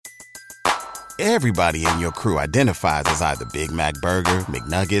Everybody in your crew identifies as either Big Mac Burger,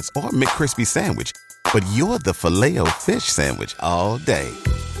 McNuggets, or McCrispy Sandwich. But you're the Filet-O-Fish Sandwich all day.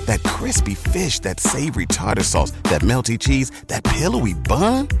 That crispy fish, that savory tartar sauce, that melty cheese, that pillowy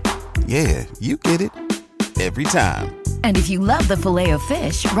bun. Yeah, you get it. Every time. And if you love the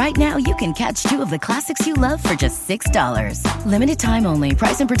Filet-O-Fish, right now you can catch two of the classics you love for just $6. Limited time only.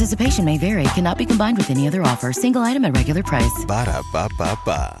 Price and participation may vary. Cannot be combined with any other offer. Single item at regular price.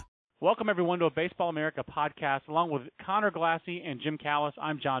 Ba-da-ba-ba-ba. Welcome, everyone, to a Baseball America podcast. Along with Connor Glassey and Jim Callis,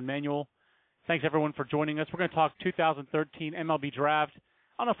 I'm John Manuel. Thanks, everyone, for joining us. We're going to talk 2013 MLB Draft. I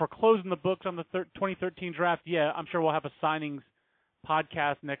don't know if we're closing the books on the 2013 Draft yet. I'm sure we'll have a signings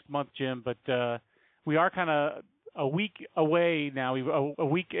podcast next month, Jim, but we are kind of a week away now. A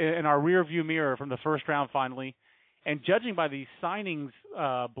week in our rearview mirror from the first round finally. And judging by the signings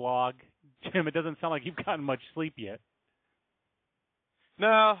blog, Jim, it doesn't sound like you've gotten much sleep yet.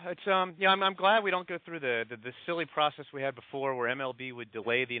 No, it's I'm glad we don't go through the silly process we had before, where MLB would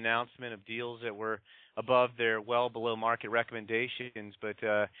delay the announcement of deals that were above their well below market recommendations. But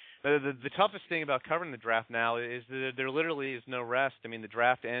the toughest thing about covering the draft now is that there literally is no rest. I mean, the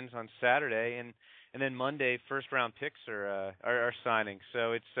draft ends on Saturday, and then Monday first round picks are signing.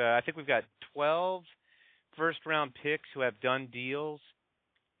 So it's I think we've got 12 first round picks who have done deals,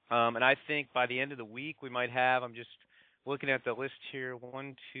 and I think by the end of the week we might have. I'm just looking at the list here,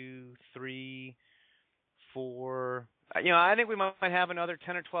 1, 2, 3, 4. I think we might have another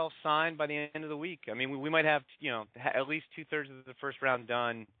 10 or 12 signed by the end of the week. I mean, we might have, at least 2/3 of the first round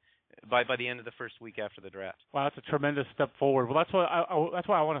done by the end of the first week after the draft. Wow, that's a tremendous step forward. Well, that's why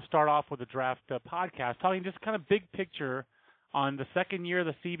I want to start off with the draft podcast, talking just kind of big picture on the second year of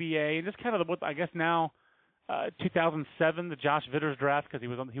the CBA, and just kind of what I guess now 2007, the Josh Vitters draft, because he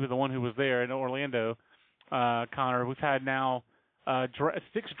was the one who was there in Orlando. Connor, we've had now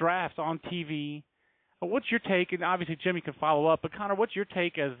 6 drafts on TV. What's your take? And obviously, Jimmy can follow up. But Connor, what's your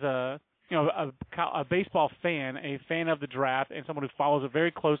take as a baseball fan, a fan of the draft, and someone who follows it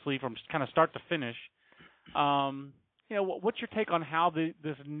very closely from kind of start to finish? What's your take on how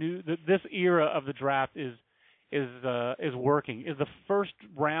this era of the draft is working? Is the first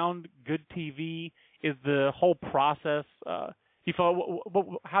round good TV? Is the whole process? What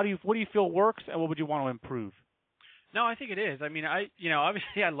do you feel works, and what would you want to improve? No, I think it is. I mean,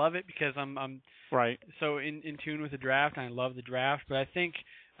 obviously I love it because I'm right so in tune with the draft, and I love the draft. But I think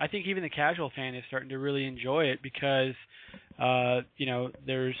even the casual fan is starting to really enjoy it because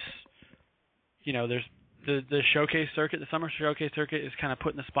there's the showcase circuit, the summer showcase circuit is kind of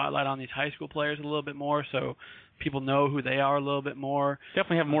putting the spotlight on these high school players a little bit more, so people know who they are a little bit more.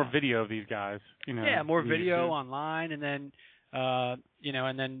 Definitely have more video of these guys. Yeah, more video online, and then.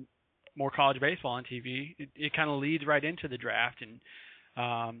 And then more college baseball on TV. It kind of leads right into the draft, and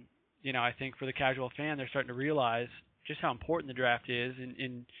I think for the casual fan, they're starting to realize just how important the draft is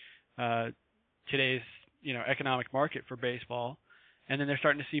in today's economic market for baseball, and then they're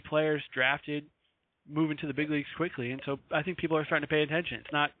starting to see players drafted move into the big leagues quickly, and so I think people are starting to pay attention.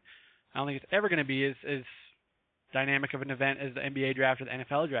 I don't think it's ever going to be as dynamic of an event as the NBA draft or the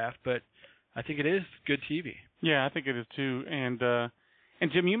NFL draft, but I think it is good TV. Yeah, I think it is too. And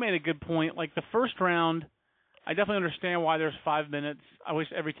Jim, you made a good point. Like the first round, I definitely understand why there's 5 minutes. I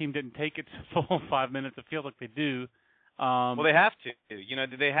wish every team didn't take its full 5 minutes. It feels like they do. Well, they have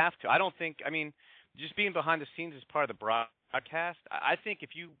to. They have to. I don't think. I mean, just being behind the scenes is part of the broadcast. I think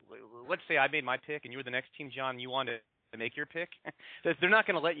if you, let's say I made my pick and you were the next team, John, and you wanted to make your pick, they're not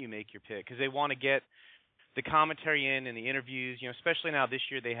going to let you make your pick because they want to get the commentary in and the interviews. Especially now this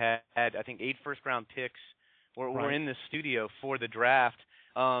year they had I think 8 first-round picks. We're in the studio for the draft,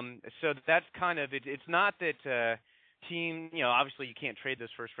 so that's kind of it. It's not that team, obviously you can't trade those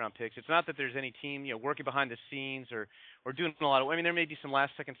first-round picks. It's not that there's any team, working behind the scenes or doing a lot of. I mean, there may be some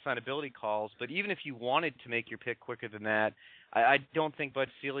last-second signability calls, but even if you wanted to make your pick quicker than that, I don't think Bud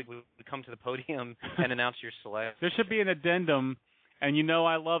Selig would come to the podium and announce your select. There should be an addendum, and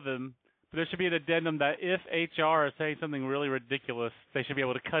I love him. But there should be an addendum that if HR is saying something really ridiculous, they should be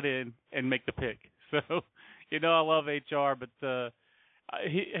able to cut in and make the pick. So. I love HR, but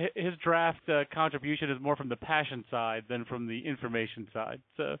his draft contribution is more from the passion side than from the information side.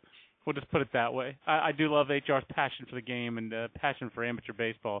 So we'll just put it that way. I do love HR's passion for the game and passion for amateur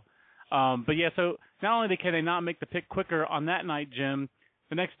baseball. But, yeah, so not only can they not make the pick quicker on that night, Jim,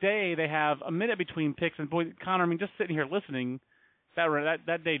 the next day they have a minute between picks. And, boy, Connor, just sitting here listening,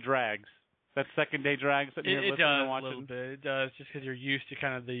 that day drags. That second day drags. It does a little bit. It does, just because you're used to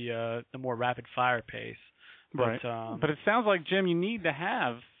kind of the more rapid-fire pace. Right. But it sounds like, Jim, you need to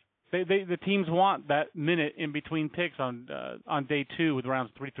have the teams want that minute in between picks on day 2 with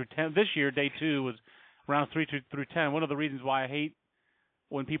rounds 3 through 10. This year, day 2 was rounds 3 through 10. One of the reasons why I hate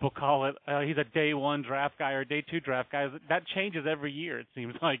when people call it he's a day 1 draft guy or a day 2 draft guy is that changes every year. It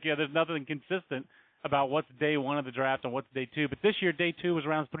seems like there's nothing consistent about what's day 1 of the draft and what's day 2. But this year, day 2 was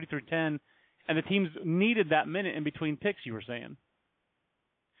rounds 3 through 10, and the teams needed that minute in between picks. You were saying.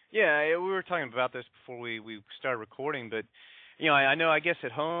 Yeah, we were talking about this before we started recording, but I know, I guess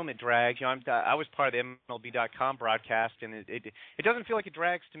at home it drags. I was part of the MLB.com broadcast, and it doesn't feel like it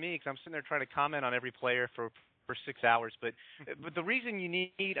drags to me because I'm sitting there trying to comment on every player for 6 hours. But the reason you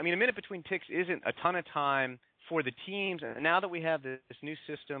need, a minute between picks isn't a ton of time for the teams. And now that we have this new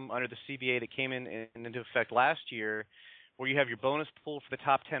system under the CBA that came into effect last year, where you have your bonus pool for the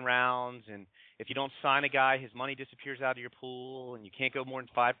top 10 rounds, and if you don't sign a guy, his money disappears out of your pool, and you can't go more than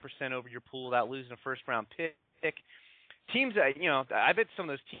 5% over your pool without losing a first-round pick. Teams, I bet some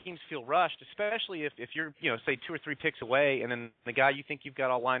of those teams feel rushed, especially if you're, say 2 or 3 picks away, and then the guy you think you've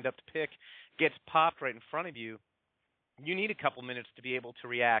got all lined up to pick gets popped right in front of you. You need a couple minutes to be able to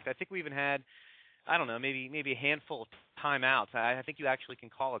react. I think we even had, I don't know, maybe a handful of timeouts. I think you actually can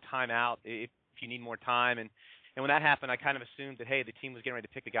call a timeout if you need more time. And when that happened, I kind of assumed that, hey, the team was getting ready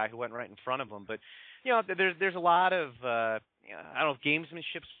to pick the guy who went right in front of them. But, there's a lot of, I don't know if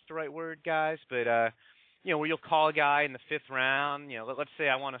gamesmanship's the right word, guys, but, where you'll call a guy in the 5th round. Let's say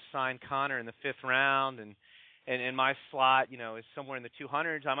I want to sign Connor in the 5th round, and my slot, is somewhere in the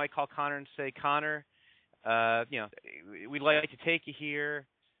 200s. I might call Connor and say, Connor, we'd like to take you here,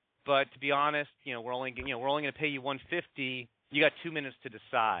 but to be honest, we're only going to pay you $150. You got 2 minutes to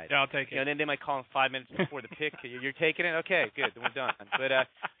decide. Yeah, I'll take it. And then they might call him 5 minutes before the pick. You're taking it? Okay, good. Then we're done. But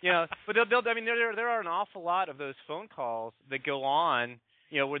there are an awful lot of those phone calls that go on,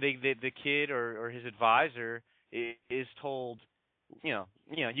 where the kid or his advisor is told, you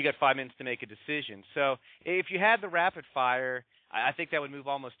got 5 minutes to make a decision. So if you had the rapid fire, I think that would move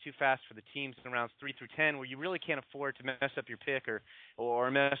almost too fast for the teams in rounds 3 through 10, where you really can't afford to mess up your pick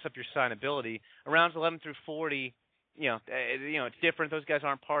or mess up your signability. Rounds 11 through 40. It's different. Those guys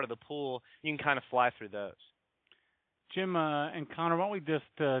aren't part of the pool. You can kind of fly through those. Jim and Connor, why don't we just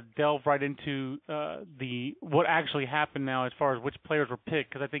delve right into what actually happened now as far as which players were picked,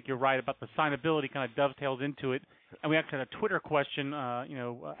 because I think you're right about the signability kind of dovetails into it. And we actually had a Twitter question. As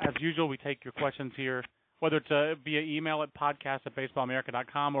usual, we take your questions here, whether it's via email at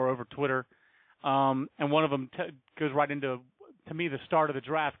podcast@baseballamerica.com or over Twitter. And one of them goes right into, to me, the start of the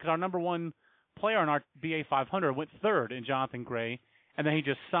draft, because our number one player on our BA 500 went 3rd in Jonathan Gray, and then he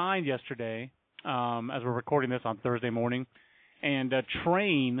just signed yesterday, as we're recording this on Thursday morning. And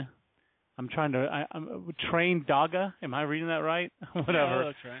Train Daga, am I reading that right? Whatever. Yeah,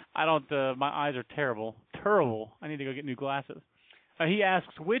 that's right. I don't, my eyes are terrible. I need to go get new glasses. He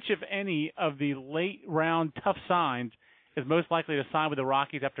asks, which, if any, of the late round tough signs is most likely to sign with the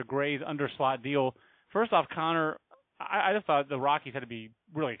Rockies after Gray's underslot deal? First off, Connor, I just thought the Rockies had to be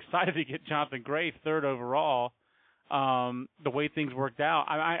really excited to get Jonathan Gray 3rd overall. The way things worked out,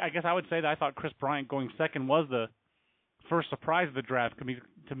 I guess I would say that I thought Chris Bryant going 2nd was the first surprise of the draft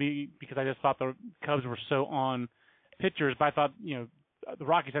to me, because I just thought the Cubs were so on pitchers. But I thought the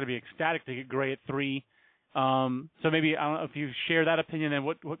Rockies had to be ecstatic to get Gray at 3. So maybe I don't know if you share that opinion. And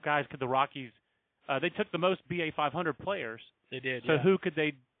what guys could the Rockies? They took the most BA 500 players. They did. So yeah. who could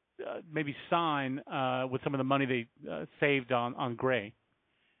they maybe sign with some of the money they saved on Gray?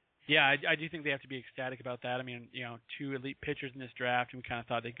 Yeah, I do think they have to be ecstatic about that. 2 elite pitchers in this draft, and we kind of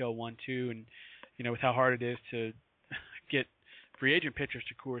thought they'd go 1-2, and with how hard it is to get free agent pitchers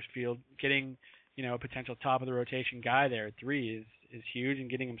to Coors Field, getting a potential top of the rotation guy there at 3 is huge, and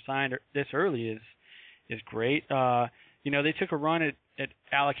getting him signed this early is great. They took a run at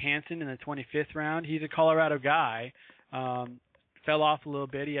Alec Hansen in the 25th round. He's a Colorado guy. Fell off a little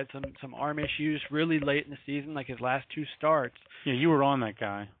bit. He had some arm issues really late in the season, like his last 2 starts. Yeah, you were on that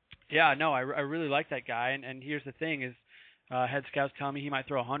guy. Yeah, no, I really like that guy. And here's the thing is, head scouts tell me he might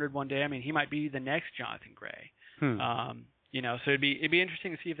throw 100 one day. He might be the next Jonathan Gray. So it'd be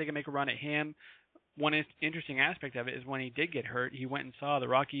interesting to see if they can make a run at him. One interesting aspect of it is when he did get hurt, he went and saw the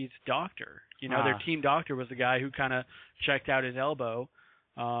Rockies' doctor. Their team doctor was the guy who kind of checked out his elbow.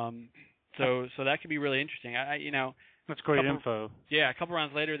 So that could be really interesting. That's great info. Yeah, a couple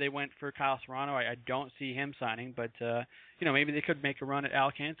rounds later they went for Kyle Serrano. I don't see him signing, but maybe they could make a run at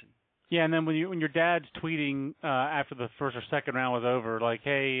Alec Hansen. Yeah, and then when your dad's tweeting after the 1st or 2nd round was over, like,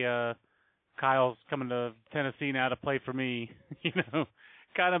 hey, Kyle's coming to Tennessee now to play for me,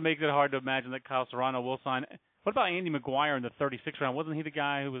 kind of makes it hard to imagine that Kyle Serrano will sign. What about Andy McGuire in the 36th round? Wasn't he the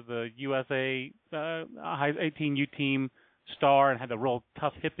guy who was the USA 18U team star and had a real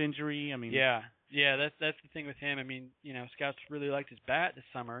tough hip injury. I mean, yeah, that's the thing with him. I mean, scouts really liked his bat this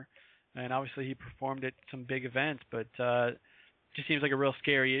summer, and obviously he performed at some big events, but just seems like a real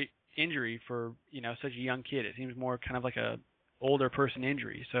scary injury for such a young kid. It seems more kind of like a older person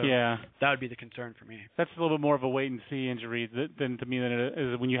injury. So yeah, that would be the concern for me. That's a little bit more of a wait and see injury than to me than it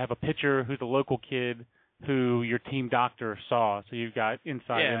is when you have a pitcher who's a local kid who your team doctor saw. So you've got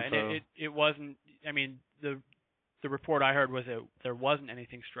inside info. Yeah, and it wasn't. I mean, the report I heard was that there wasn't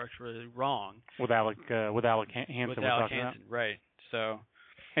anything structurally wrong with Alec Hansen. With Alec Hansen, right? So,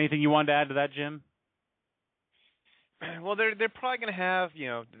 anything you wanted to add to that, Jim? Well, they're probably going to have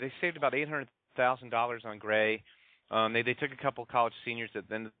they saved about $800,000 on Gray. They took a couple college seniors at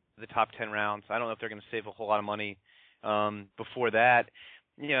the end of the top 10 rounds. I don't know if they're going to save a whole lot of money before that.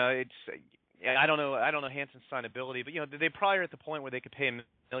 I don't know Hansen's signability, but they probably are at the point where they could pay $1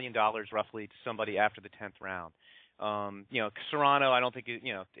 million roughly to somebody after the 10th round. Serrano, I don't think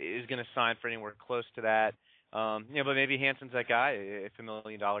is going to sign for anywhere close to that. But maybe Hansen's that guy if $1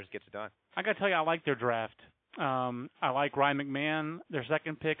 million gets it done. I got to tell you, I like their draft. I like Ryan McMahon, their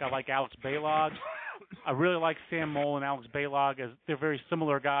second pick. I like Alex Balog. I really like Sam Moll and Alex Balog, as they're very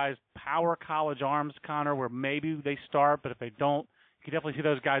similar guys. Power college arms, Connor, where maybe they start, but if they don't, you can definitely see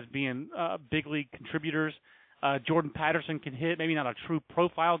those guys being big league contributors. Jordan Patterson can hit, maybe not a true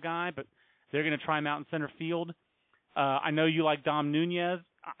profile guy, but they're going to try him out in center field. I know you like Dom Nunez.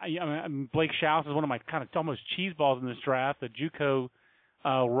 I mean, Blake Schaus is one of my kind of almost cheese balls in this draft, the JUCO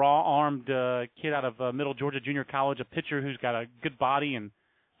raw-armed kid out of Middle Georgia Junior College, a pitcher who's got a good body and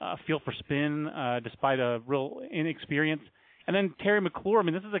feel for spin despite a real inexperience. And then Terry McClure, I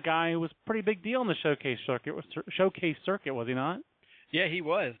mean, this is a guy who was a pretty big deal in the showcase circuit, was he not? Yeah, he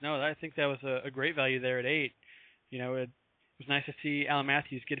was. No, I think that was a great value there at 8. It was nice to see Alan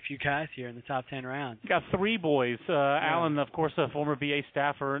Matthews get a few guys here in the top 10 rounds. You got 3 boys. Alan, of course, a former VA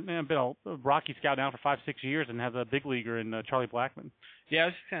staffer, and been a Rocky scout now for 5-6 years, and has a big leaguer in Charlie Blackmon. Yeah, I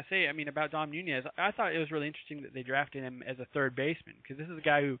was just going to say, I mean, about Dom Nunez, I thought it was really interesting that they drafted him as a third baseman, because this is a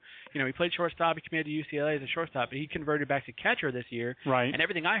guy who, he played shortstop, he committed to UCLA as a shortstop, but he converted back to catcher this year. Right. And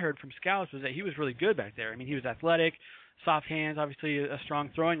everything I heard from scouts was that he was really good back there. I mean, he was athletic, soft hands, obviously a strong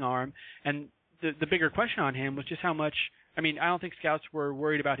throwing arm, and the bigger question on him was just how much, I mean, I don't think scouts were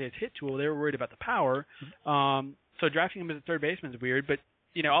worried about his hit tool, they were worried about the power. So drafting him as a third baseman is weird, but,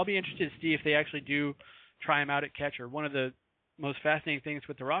 I'll be interested to see if they actually do try him out at catcher. One of the most fascinating things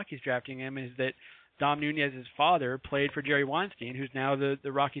with the Rockies drafting him is that Dom Nunez's father played for Jerry Weinstein, who's now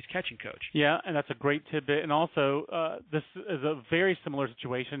the Rockies catching coach. Yeah, and that's a great tidbit. And also, this is a very similar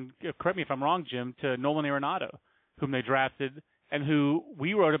situation, correct me if I'm wrong, Jim, to Nolan Arenado, whom they drafted and who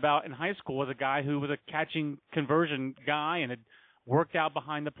we wrote about in high school as a guy who was a catching conversion guy and had worked out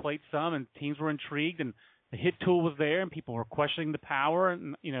behind the plate some, and teams were intrigued, and the hit tool was there, and people were questioning the power,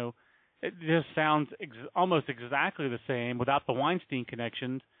 and, it just sounds almost exactly the same without the Weinstein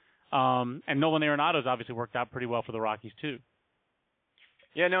connections. And Nolan Arenado's obviously worked out pretty well for the Rockies too.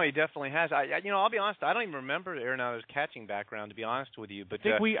 Yeah, no, he definitely has. I'll be honest, I don't even remember Arenado's catching background, to be honest with you. But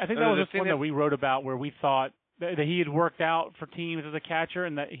I think that was one that we wrote about where we thought that he had worked out for teams as a catcher,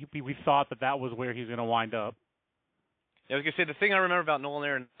 and that we thought that was where he's going to wind up. Yeah, I was going to say, the thing I remember about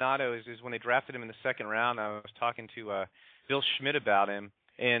Nolan Arenado is when they drafted him in the second round, I was talking to Bill Schmidt about him,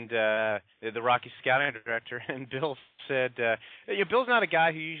 and the Rockies scouting director, and Bill said, Bill's not a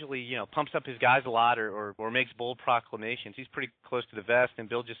guy who usually, pumps up his guys a lot or makes bold proclamations. He's pretty close to the vest, and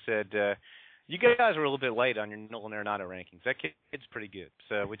Bill just said, you guys were a little bit late on your Nolan Arenado rankings. That kid's pretty good.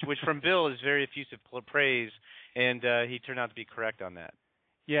 So, which from Bill is very effusive praise, and he turned out to be correct on that.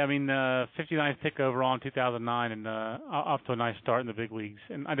 Yeah, I mean, 59th pick overall in 2009, and off to a nice start in the big leagues.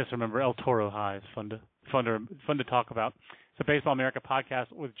 And I just remember El Toro High is fun to talk about. It's a Baseball America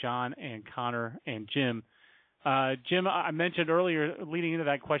podcast with John and Connor and Jim. Jim, I mentioned earlier, leading into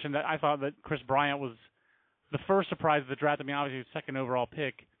that question, that I thought that Chris Bryant was the first surprise of the draft. I mean, obviously, the second overall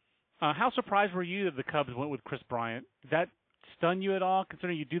pick. How surprised were you that the Cubs went with Chris Bryant? Did that stun you at all,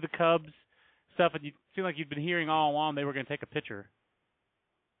 considering you do the Cubs stuff, and you seem like you've been hearing all along they were going to take a pitcher?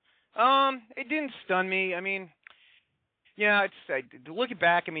 It didn't stun me. I mean, yeah, looking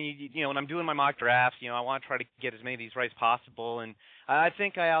back, I mean, when I'm doing my mock drafts, I want to try to get as many of these right as possible, and I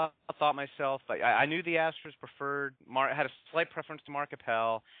think I thought myself, I knew the Astros had a slight preference to Mark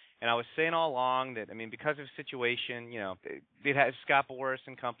Appel, and I was saying all along that, I mean, because of his situation, they'd have Scott Boras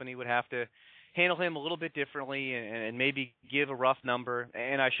and company would have to handle him a little bit differently and maybe give a rough number,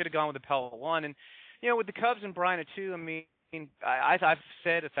 and I should have gone with Appel at 1, and with the Cubs and Bryant at 2, I mean, I've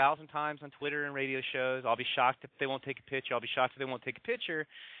said 1,000 times on Twitter and radio shows, I'll be shocked if they won't take a pitch. I'll be shocked if they won't take a pitcher.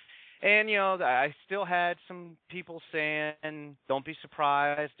 And, I still had some people saying, don't be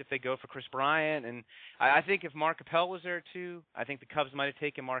surprised if they go for Chris Bryant. And I think if Mark Appel was there, too, I think the Cubs might have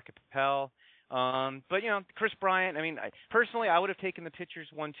taken Mark Appel. But, Chris Bryant, personally, I would have taken the pitchers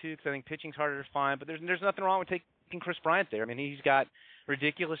 1-2 because I think pitching's harder to find. But there's nothing wrong with taking Chris Bryant there. He's got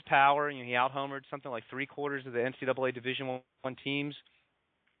ridiculous power. He out-homered something like 3/4 of the NCAA Division I teams.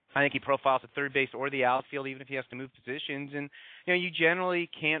 I think he profiles at third base or the outfield, even if he has to move positions. And, you generally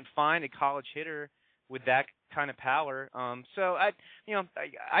can't find a college hitter with that kind of power. So I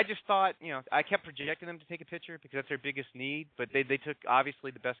just thought, I kept projecting them to take a pitcher because that's their biggest need. But they took,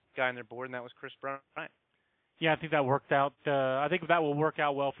 obviously, the best guy on their board, and that was Chris Bryant. Yeah, I think that worked out. I think that will work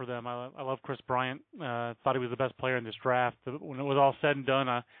out well for them. I love Chris Bryant. Thought he was the best player in this draft. When it was all said and done,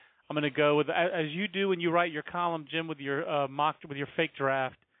 I'm going to go with, as you do when you write your column, Jim, with your with your fake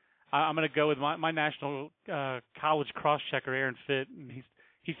draft. I'm going to go with my national college cross-checker, Aaron Fitt. And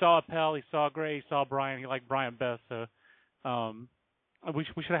he saw Appel, he saw Gray, he saw Bryant. He liked Bryant best. So we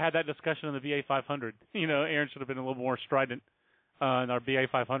should have had that discussion in the VA 500. Aaron should have been a little more strident in our VA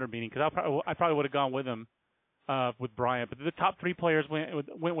 500 meeting because I probably would have gone with him with Bryant. But the top three players went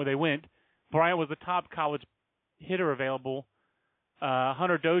where they went. Bryant was the top college hitter available.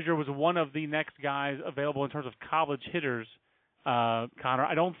 Hunter Dozier was one of the next guys available in terms of college hitters. Connor,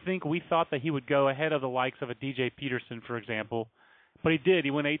 I don't think we thought that he would go ahead of the likes of a DJ Peterson, for example, but he did.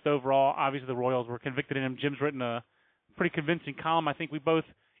 He went 8th overall. Obviously, the Royals were convicted in him. Jim's written a pretty convincing column. I think we both,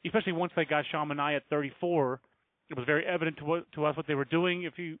 especially once they got Sean Manaea at 34, it was very evident to us what they were doing.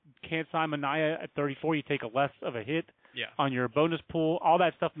 If you can't sign Manaea at 34, you take a less of a hit on your bonus pool. All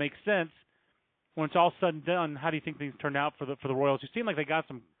that stuff makes sense. When it's all said and done, how do you think things turned out for the Royals? It seemed like they got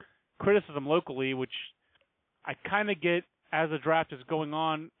some criticism locally, which I kind of get as the draft is going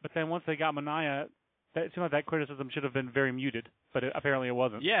on, but then once they got Manaea, it seemed like that criticism should have been very muted, but apparently it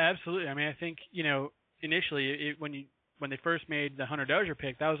wasn't. Yeah, absolutely. I think, initially when they first made the Hunter Dozier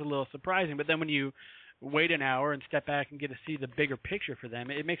pick, that was a little surprising, but then when you wait an hour and step back and get to see the bigger picture for them,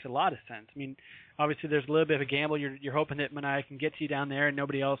 it makes a lot of sense. Obviously there's a little bit of a gamble. You're hoping that Manaea can get to you down there and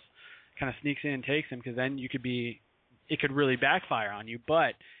nobody else kind of sneaks in and takes him, because then it could really backfire on you.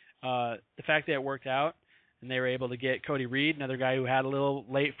 But the fact that it worked out, and they were able to get Cody Reed, another guy who had a little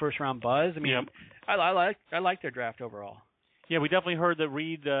late first-round buzz. Yep. I like their draft overall. Yeah, we definitely heard that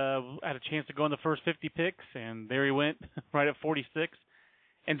Reed had a chance to go in the first 50 picks, and there he went, right at 46.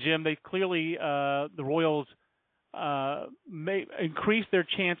 And, Jim, they clearly, the Royals may increase their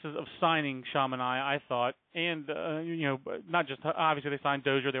chances of signing Sean Manaea, I thought. And, not just, obviously they signed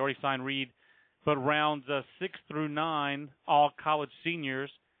Dozier, they already signed Reed, but rounds 6 through 9, all college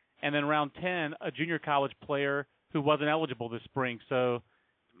seniors. And then round 10, a junior college player who wasn't eligible this spring. So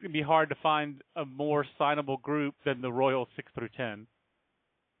it's going to be hard to find a more signable group than the Royals 6 through 10.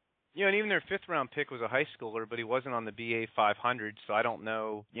 And even their 5th-round pick was a high schooler, but he wasn't on the BA 500, so I don't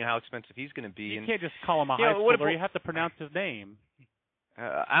know, how expensive he's going to be. You can't just call him a high schooler. You have to pronounce his name.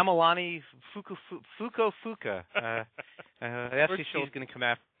 Amalani Fuka. That's she's going to come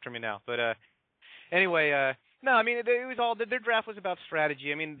after me now. But anyway. No, it was all their draft was about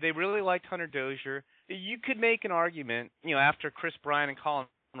strategy. They really liked Hunter Dozier. You could make an argument, after Chris Bryant and Colin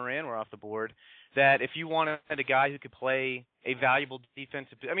Moran were off the board, that if you wanted a guy who could play a valuable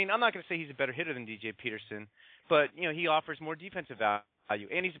defensive, I'm not going to say he's a better hitter than DJ Peterson, but he offers more defensive value,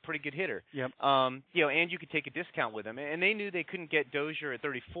 and he's a pretty good hitter. Yep. And you could take a discount with him, and they knew they couldn't get Dozier at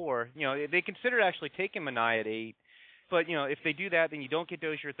 34. They considered actually taking Manaea at 8. But, if they do that, then you don't get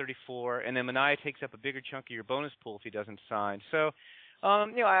Dozier at 34, and then Manaea takes up a bigger chunk of your bonus pool if he doesn't sign. So,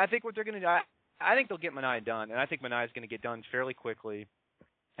 I think what they're going to do, I think they'll get Manaea done, and I think Manaea is going to get done fairly quickly,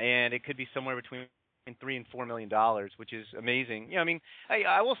 and it could be somewhere between $3 and $4 million, which is amazing.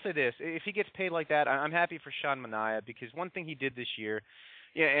 I will say this. If he gets paid like that, I'm happy for Sean Manaea, because one thing he did this year,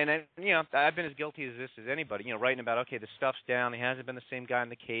 I've been as guilty as this as anybody, writing about, okay, the stuff's down. He hasn't been the same guy in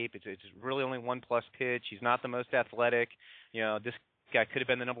the Cape. It's really only 1+ pitch. He's not the most athletic. This guy could have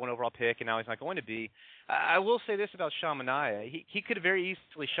been the number 1 overall pick, and now he's not going to be. I will say this about Sean Manaea. He could have very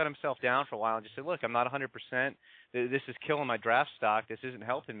easily shut himself down for a while and just said, look, I'm not 100%. This is killing my draft stock. This isn't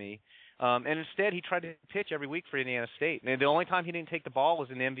helping me. And instead, he tried to pitch every week for Indiana State. And the only time he didn't take the ball was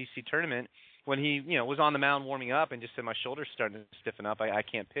in the MVC tournament, when he, was on the mound warming up and just said, my shoulder's starting to stiffen up. I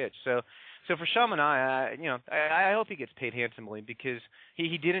can't pitch. So for Sean Manaea, I hope he gets paid handsomely, because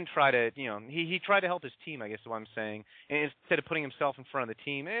he didn't try to, he tried to help his team, I guess is what I'm saying, and instead of putting himself in front of the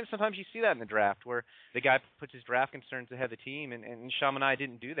team. And sometimes you see that in the draft, where the guy puts his draft concerns ahead of the team, and Sean Manaea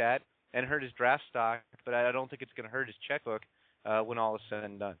didn't do that and hurt his draft stock, but I don't think it's going to hurt his checkbook when all is said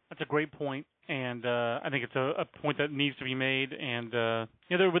and done. That's a great point, and I think it's a point that needs to be made. And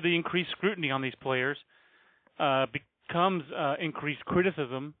with the increased scrutiny on these players, becomes increased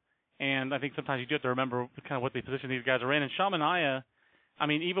criticism. And I think sometimes you do have to remember kind of what the position these guys are in. And Sean Manaea, I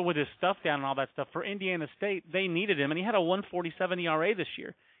mean, even with his stuff down and all that stuff, for Indiana State, they needed him, and he had a 1.47 ERA this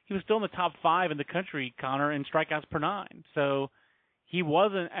year. He was still in the top 5 in the country, Connor, in strikeouts per 9. So he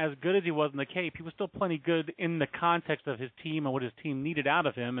wasn't as good as he was in the Cape. He was still plenty good in the context of his team and what his team needed out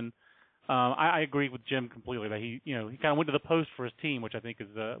of him. And I agree with Jim completely that he kind of went to the post for his team, which I think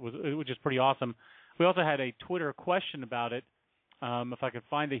which is pretty awesome. We also had a Twitter question about it. If I could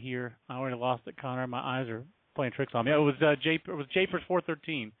find it here, I already lost it, Connor. My eyes are playing tricks on me. It was Japers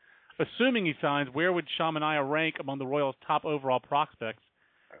 413. Assuming he signs, where would Sean Manaea rank among the Royals' top overall prospects?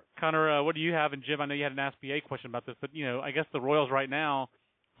 Connor, what do you have? And Jim, I know you had an SBA question about this, but I guess the Royals right now,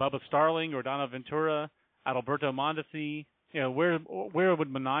 Bubba Starling, Rodano Ventura, Adalberto Mondesi. Where would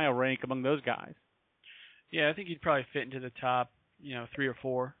Manaea rank among those guys? Yeah, I think he'd probably fit into the top, 3 or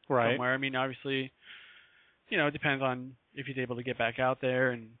 4 right. somewhere. I mean, obviously, it depends on if he's able to get back out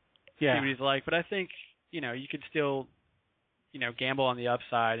there and see what he's like. But I think, you could still, gamble on the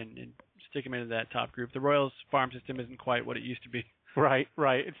upside and stick him into that top group. The Royals farm system isn't quite what it used to be. Right.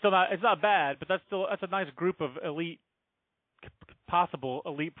 It's still not. It's not bad, but that's a nice group of possible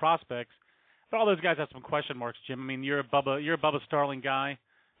elite prospects. But all those guys have some question marks, Jim. I mean, you're a Bubba Starling guy.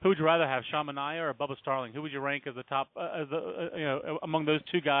 Who would you rather have, Sean Manaea or Bubba Starling? Who would you rank as the top, among those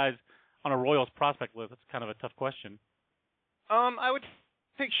two guys on a Royals prospect list? That's kind of a tough question. I would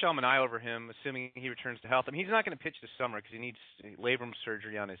take Sean Manaea over him, assuming he returns to health. I mean, he's not going to pitch this summer because he needs labrum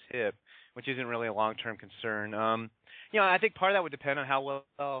surgery on his hip, which isn't really a long-term concern. I think part of that would depend on how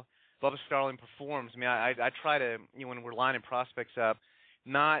well Bubba Starling performs. I mean, I try to, when we're lining prospects up,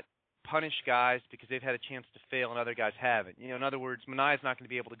 not punish guys because they've had a chance to fail and other guys haven't. In other words, Manaea's not going to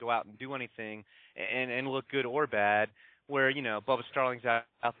be able to go out and do anything and look good or bad, where, Bubba Starling's out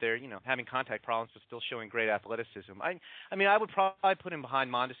there, having contact problems but still showing great athleticism. I mean, I would probably put him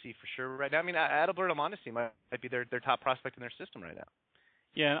behind Mondesi for sure right now. I mean, Adalberto Mondesi might be their top prospect in their system right now.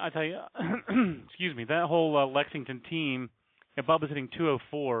 Yeah, I tell you, excuse me, that whole Lexington team, if Bubba's hitting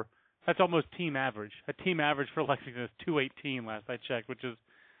 204, that's almost team average. A team average for Lexington is 218 last I checked, which is,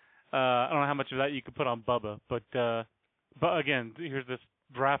 I don't know how much of that you could put on Bubba. But again, here's this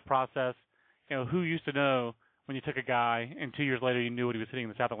draft process. Who used to know when you took a guy and 2 years later you knew what he was hitting in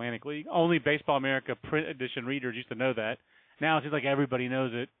the South Atlantic League? Only Baseball America print edition readers used to know that. Now it seems like everybody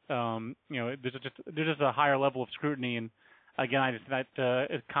knows it. There's just a higher level of scrutiny, and again,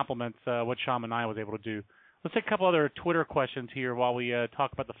 it complements what Sean Manaea was able to do. Let's take a couple other Twitter questions here while we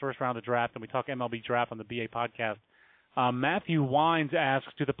talk about the first round of the draft and we talk MLB draft on the BA podcast. Matthew Wines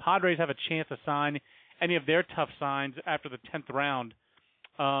asks, do the Padres have a chance to sign any of their tough signs after the 10th round?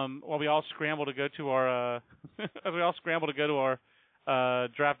 While we all scramble to go to our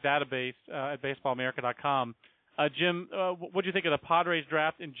draft database at baseballamerica.com. Jim, what do you think of the Padres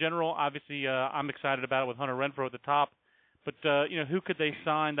draft in general? Obviously, I'm excited about it with Hunter Renfroe at the top. But who could they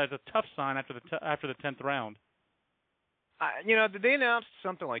sign that's a tough sign after the 10th round? They announced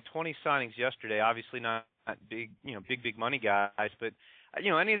something like 20 signings yesterday. Obviously not big money guys, but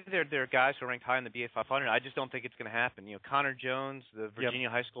any of their guys who are ranked high in the BA 500, I just don't think it's going to happen. Connor Jones, the Virginia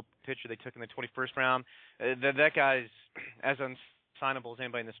high school pitcher they took in the 21st round, that guy's as unsignable as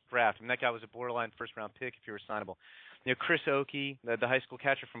anybody in this draft. I mean, that guy was a borderline first-round pick if you were signable. Chris Oakey, the high school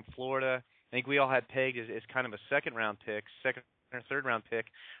catcher from Florida, I think we all had pegged as kind of a second or third round pick.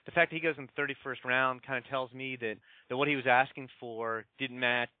 The fact that he goes in the 31st round kind of tells me that what he was asking for didn't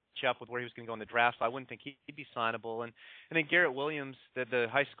match up with where he was going to go in the draft, so I wouldn't think he'd be signable. And I think Garrett Williams, the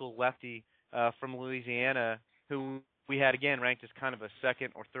high school lefty from Louisiana, who we had again ranked as kind of a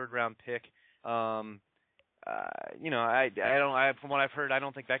second or third round pick. From what I've heard, I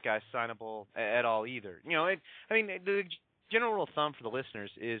don't think that guy's signable at all either. The general rule of thumb for the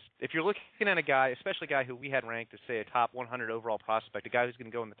listeners is if you're looking at a guy, especially a guy who we had ranked as, say, a top 100 overall prospect, a guy who's going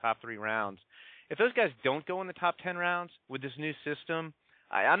to go in the top 3 rounds, if those guys don't go in the top 10 rounds with this new system,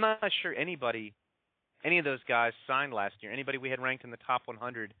 I'm not sure any of those guys signed last year, anybody we had ranked in the top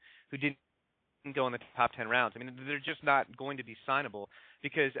 100 who didn't go in the top 10 rounds. I mean, they're just not going to be signable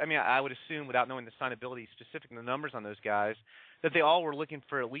because, I would assume without knowing the signability specific and the numbers on those guys, that they all were looking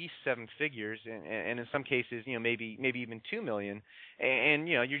for at least 7 figures and in some cases, maybe even $2 million. And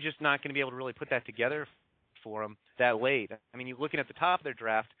you're just not going to be able to really put that together for them that late. You're looking at the top of their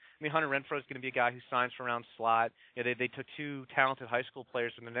draft. Hunter Renfroe is going to be a guy who signs for around slot. They took 2 talented high school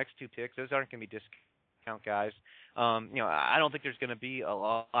players from the next 2 picks. Those aren't going to be discount guys. I don't think there's going to be a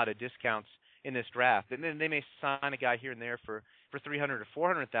lot of discounts in this draft. And then they may sign a guy here and there for 300 or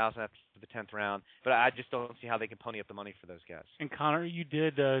 400,000 after the 10th round, but I just don't see how they can pony up the money for those guys. And Connor, you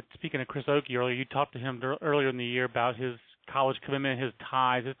did speaking of Chris Oakey earlier. You talked to him earlier in the year about his college commitment, his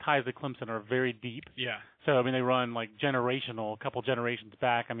ties. His ties to Clemson are very deep. Yeah. So I mean, they run like generational, a couple generations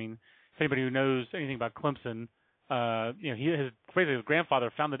back. I mean, if anybody who knows anything about Clemson, basically his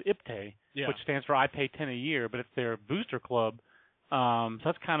grandfather founded IPTAY, which stands for I Pay 10 a Year, but it's their booster club. So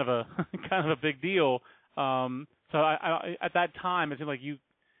that's kind of a big deal. So I at that time, it seemed like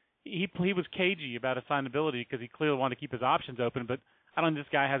he was cagey about assignability because he clearly wanted to keep his options open. But I don't think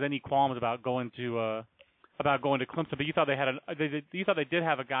this guy has any qualms about going to Clemson. But you thought they did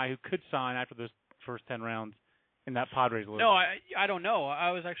have a guy who could sign after those first 10 rounds in that Padres list. No, I don't know.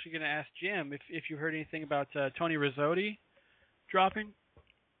 I was actually going to ask Jim if you heard anything about Tony Rizzotti dropping.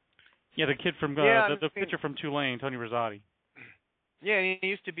 Yeah, the kid from the pitcher from Tulane, Tony Rizzotti. Yeah, and he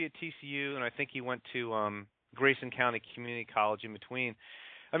used to be at TCU, and I think he went to Grayson County Community College in between.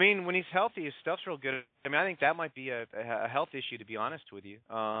 I mean, when he's healthy, his stuff's real good. I mean, I think that might be a health issue, to be honest with you.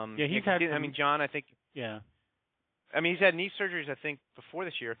 He's had. I mean, John, I think. Yeah. I mean, he's had knee surgeries, I think, before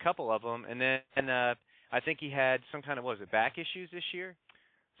this year, a couple of them, and then I think he had some kind of back issues this year.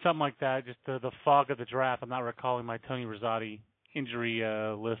 Something like that. Just the fog of the draft. I'm not recalling my Tony Rizzotti injury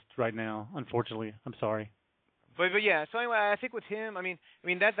list right now. Unfortunately, I'm sorry. But yeah. So anyway, I think with him, I mean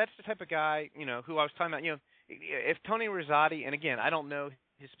that's the type of guy who I was talking about. If Tony Rizzotti, and again, I don't know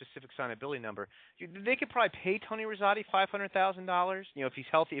his specific signability number, they could probably pay Tony Rizzotti $500,000. If he's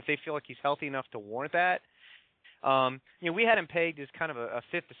healthy, if they feel like he's healthy enough to warrant that. We had him pegged as kind of a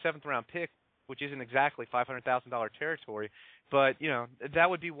 5th to 7th round pick, which isn't exactly $500,000 territory, but that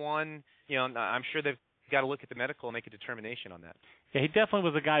would be one. I'm sure they've got to look at the medical and make a determination on that. Yeah, he definitely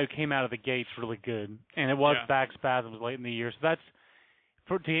was a guy who came out of the gates really good, and it was back spasms late in the year. So that's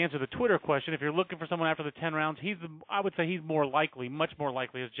to answer the Twitter question. If you're looking for someone after the 10 rounds, I would say he's more likely, much more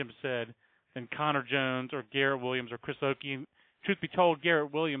likely, as Jim said, than Connor Jones or Garrett Williams or Chris Oakey. And truth be told,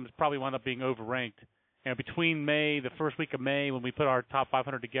 Garrett Williams probably wound up being overranked. Between the first week of May when we put our top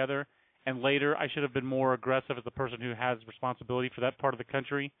 500 together, and later, I should have been more aggressive as the person who has responsibility for that part of the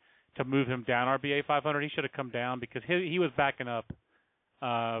country to move him down our BA 500. He should have come down because he was backing up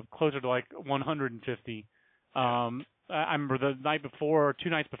closer to like 150. I remember the night before, or 2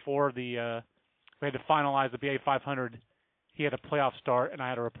 nights before we had to finalize the BA 500. He had a playoff start, and I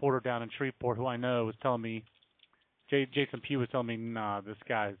had a reporter down in Shreveport who I know was telling me, Jason Pugh was telling me, nah, this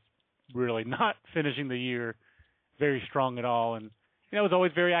guy's really not finishing the year very strong at all. And it was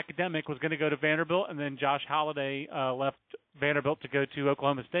always very academic, was going to go to Vanderbilt, and then Josh Holliday left Vanderbilt to go to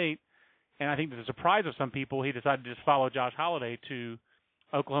Oklahoma State. And I think to the surprise of some people, he decided to just follow Josh Holliday to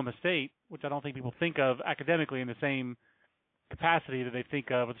Oklahoma State, which I don't think people think of academically in the same capacity that they think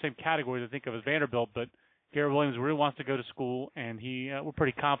of, or the same category they think of as Vanderbilt. But Garrett Williams really wants to go to school, and we're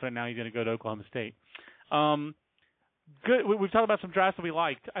pretty confident now he's going to go to Oklahoma State. Good. We've talked about some drafts that we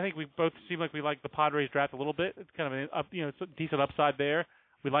liked. I think we both seem like we like the Padres draft a little bit. It's kind of it's a decent upside there.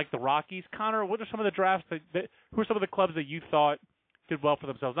 We like the Rockies. Connor, what are some of the drafts who are some of the clubs that you thought did well for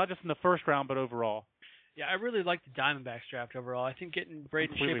themselves, not just in the first round, but overall? Yeah, I really like the Diamondbacks draft overall. I think getting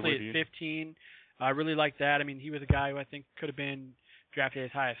Braden Shipley at 15, I really like that. I mean, he was a guy who I think could have been drafted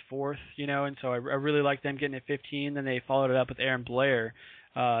as high as 4th, and so I really like them getting at 15. Then they followed it up with Aaron Blair,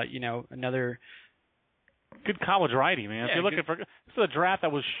 another good college righty, man. Yeah, if you're looking for this is a draft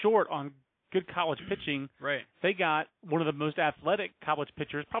that was short on good college pitching. Right. They got one of the most athletic college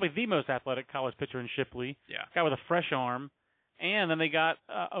pitchers, probably the most athletic college pitcher in Shipley. Yeah. Guy with a fresh arm. And then they got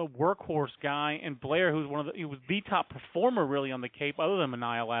a workhorse guy in Blair, he was the top performer really on the Cape, other than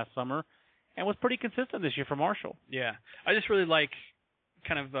Manaea last summer, and was pretty consistent this year for Marshall. Yeah, I just really like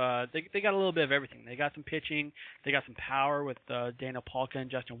kind of they got a little bit of everything. They got some pitching, they got some power with Daniel Palka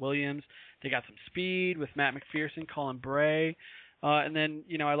and Justin Williams. They got some speed with Matt McPherson, Colin Bray, and then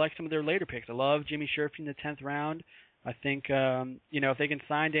I like some of their later picks. I love Jimmy Sherfy in the 10th round. I think if they can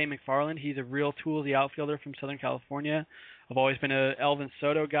sign Dane McFarland, he's a real tool, the outfielder from Southern California. I've always been a Elvin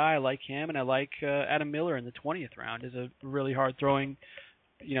Soto guy. I like him, and I like Adam Miller in the 20th round as a really hard-throwing,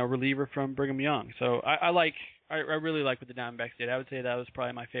 reliever from Brigham Young. So I really like what the Diamondbacks did. I would say that was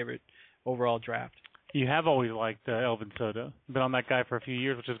probably my favorite overall draft. You have always liked Elvin Soto. Been on that guy for a few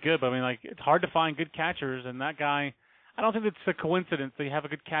years, which is good. But I mean, it's hard to find good catchers, and that guy, I don't think it's a coincidence that you have a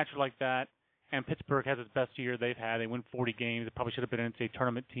good catcher like that. And Pittsburgh has its best year they've had. They win 40 games. It probably should have been an NCAA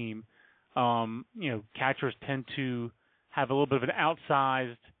tournament team. Catchers tend to have a little bit of an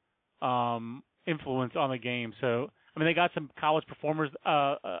outsized influence on the game. So, I mean, they got some college performers.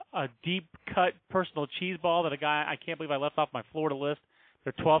 A deep-cut personal cheese ball that a guy, I can't believe I left off my Florida list,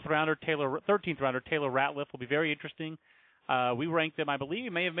 Their 13th rounder Taylor Ratliff will be very interesting. We ranked him, I believe he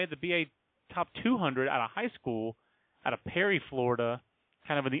may have made the BA top 200 out of high school, out of Perry, Florida,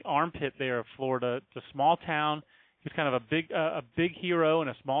 kind of in the armpit there of Florida. It's a small town. He's kind of a big hero in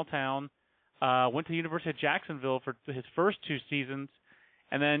a small town. Went to the University of Jacksonville for his first 2 seasons.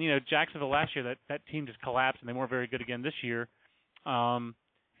 And then, Jacksonville last year, that team just collapsed, and they weren't very good again this year. And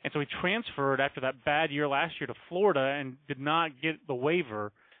so he transferred after that bad year last year to Florida and did not get the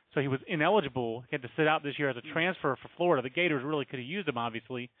waiver. So he was ineligible. He had to sit out this year as a transfer for Florida. The Gators really could have used him,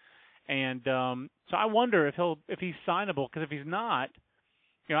 obviously. And so I wonder if he's signable, because if he's not,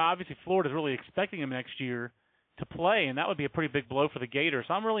 obviously Florida's really expecting him next year to play, and that would be a pretty big blow for the Gators.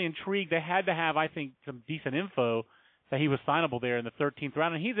 So I'm really intrigued. They had to have, I think, some decent info that he was signable there in the 13th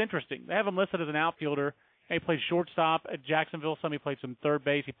round, and he's interesting. They have him listed as an outfielder. He played shortstop at Jacksonville. He played some third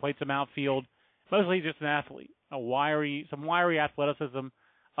base. He played some outfield. Mostly he's just an athlete, some wiry athleticism.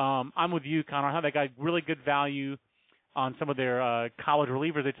 I'm with you, Connor. How they got really good value on some of their college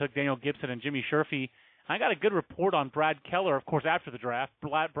relievers. They took Daniel Gibson and Jimmy Sherfy. I got a good report on Brad Keller, of course, after the draft.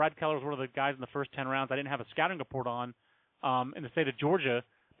 Brad Keller was one of the guys in the first 10 rounds I didn't have a scouting report on in the state of Georgia.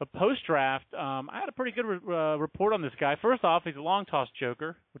 But post-draft, I had a pretty good report on this guy. First off, he's a long toss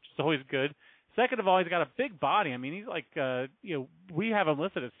joker, which is always good. Second of all, he's got a big body. I mean, he's like, we have him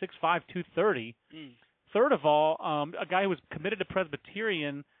listed at 6'5", 230. Third of all, a guy who was committed to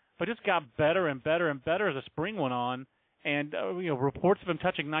Presbyterian, but just got better and better and better as the spring went on. And, reports of him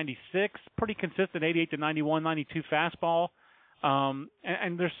touching 96, pretty consistent 88 to 91, 92 fastball.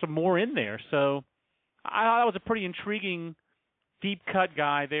 And there's some more in there. So I thought that was a pretty intriguing deep-cut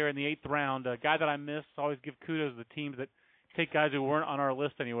guy there in the 8th round, a guy that I miss. Always give kudos to the teams that take guys who weren't on our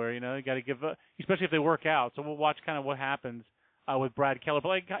list anywhere. You got to give, especially if they work out. So we'll watch kind of what happens with Brad Keller.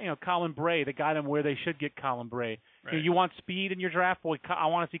 But Colin Bray, they got him where they should get Colin Bray. Right. You want speed in your draft? Boy, I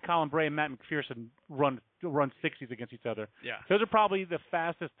want to see Colin Bray and Matt McPherson run 60s against each other. Yeah, those are probably the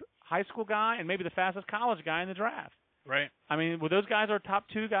fastest high school guy and maybe the fastest college guy in the draft. Right. I mean, were those guys our top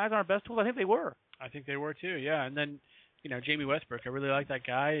 2 guys on our best tools? I think they were. I think they were too. Yeah, and then Jamie Westbrook, I really like that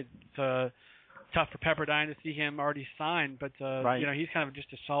guy. It's tough for Pepperdine to see him already signed, but right. He's kind of just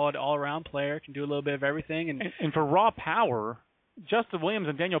a solid all-around player, can do a little bit of everything. And for raw power, Justin Williams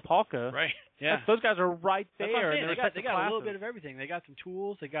and Daniel Palka, right? Yeah, those guys are right there. They got a little bit of everything. They got some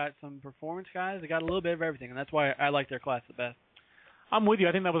tools. They got some performance guys. They got a little bit of everything, and that's why I like their class the best. I'm with you.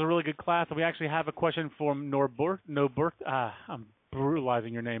 I think that was a really good class. And we actually have a question from I'm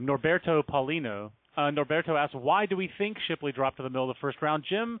brutalizing your name, Norberto Paulino. Norberto asks, why do we think Shipley dropped to the middle of the first round?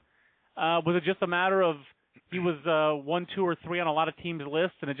 Jim, was it just a matter of he was 1, 2, or 3 on a lot of teams'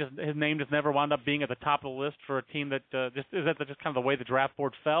 lists, and his name just never wound up being at the top of the list for a team that is that just kind of the way the draft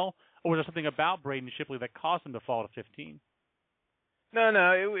board fell, or was there something about Braden Shipley that caused him to fall to 15? No,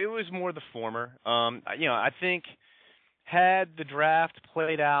 it was more the former. I think had the draft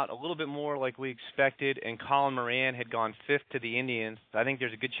played out a little bit more like we expected, and Colin Moran had gone 5th to the Indians, I think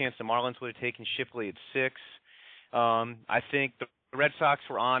there's a good chance the Marlins would have taken Shipley at 6. I think the Red Sox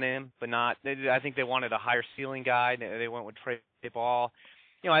were on him, but not. I think they wanted a higher ceiling guy. They went with Trey Ball.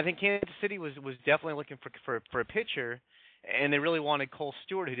 I think Kansas City was definitely looking for a pitcher, and they really wanted Cole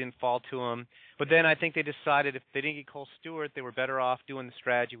Stewart, who didn't fall to them. But then I think they decided if they didn't get Cole Stewart, they were better off doing the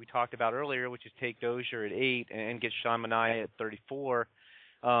strategy we talked about earlier, which is take Dozier at 8 and get Sean Manaea at 34.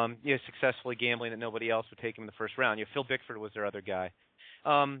 Successfully gambling that nobody else would take him in the first round. Phil Bickford was their other guy.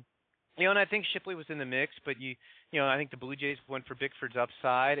 And I think Shipley was in the mix, but I think the Blue Jays went for Bickford's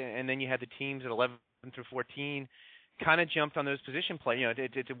upside, and then you had the teams at 11 through 14 kind of jumped on those position players.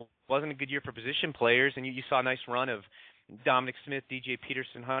 It wasn't a good year for position players, and you saw a nice run of Dominic Smith, DJ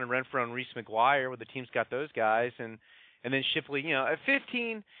Peterson, Hunter Renfroe, and Reese McGuire, where the teams got those guys, and then Shipley. At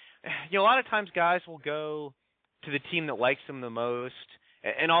 15, a lot of times guys will go to the team that likes them the most.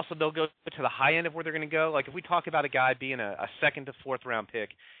 And also they'll go to the high end of where they're going to go. Like if we talk about a guy being a 2nd to 4th round pick,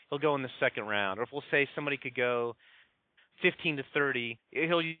 he'll go in the 2nd round. Or if we'll say somebody could go 15 to 30,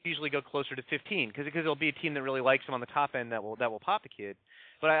 he'll usually go closer to 15 because there'll be a team that really likes him on the top end that will pop the kid.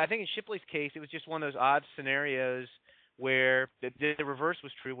 But I think in Shipley's case, it was just one of those odd scenarios where the reverse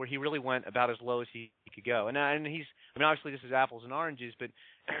was true, where he really went about as low as he could go. And obviously this is apples and oranges, but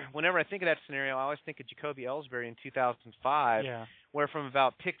whenever I think of that scenario, I always think of Jacoby Ellsbury in 2005, where from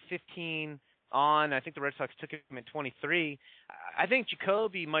about pick 15 on, I think the Red Sox took him at 23. I think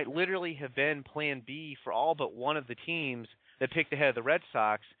Jacoby might literally have been plan B for all but one of the teams that picked ahead of the Red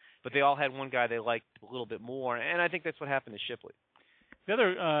Sox, but they all had one guy they liked a little bit more, and I think that's what happened to Shipley. The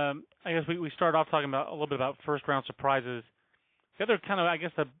other, I guess we started off talking about a little bit about first-round surprises. The other kind of, I guess,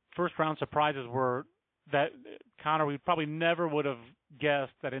 the first-round surprises were that, Connor, we probably never would have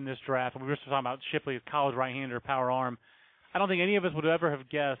guessed that in this draft, when we were talking about Shipley as college right-hander, power arm, I don't think any of us would ever have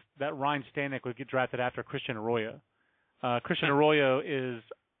guessed that Ryan Stanek would get drafted after Christian Arroyo. Christian Arroyo is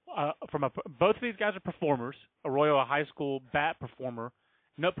both of these guys are performers. Arroyo, a high school bat performer.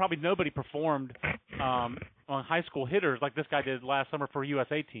 Probably nobody performed on high school hitters like this guy did last summer for a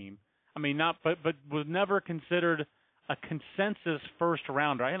USA team. I mean, but was never considered a consensus first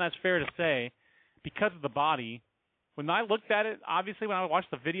rounder. And that's fair to say because of the body. When I looked at it, obviously when I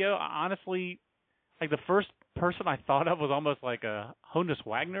watched the video, honestly, like the first person I thought of was almost like a Honus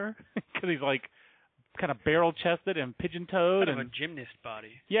Wagner because he's like kind of barrel-chested and pigeon-toed. Kind of a gymnast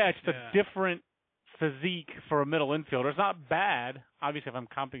body. Yeah, it's a different physique for a middle infielder. It's not bad. Obviously, if I'm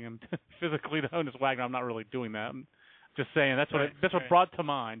comparing him physically to Honus Wagner, I'm not really doing that. I'm just saying that's what brought to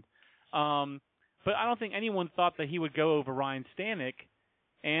mind. But I don't think anyone thought that he would go over Ryan Stanek,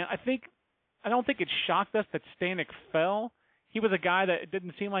 and I don't think it shocked us that Stanek fell. He was a guy that it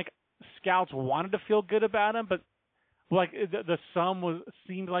didn't seem like scouts wanted to feel good about him, but like the sum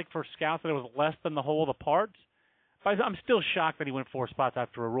seemed like for scouts that it was less than the whole of the parts. But I'm still shocked that he went 4 spots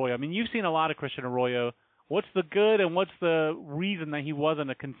after Arroyo. I mean, you've seen a lot of Christian Arroyo. What's the good and what's the reason that he wasn't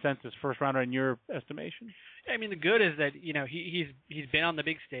a consensus first rounder in your estimation? I mean, the good is that he's been on the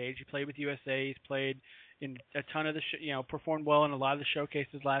big stage. He played with USA. He's played in a ton of the performed well in a lot of the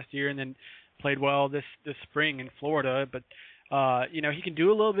showcases last year, and then played well this spring in Florida. But he can do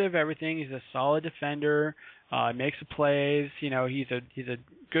a little bit of everything. He's a solid defender. Makes the plays. He's a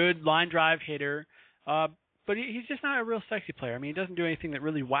good line drive hitter. But he's just not a real sexy player. I mean, he doesn't do anything that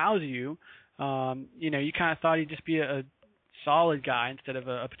really wows you. You kind of thought he'd just be a solid guy instead of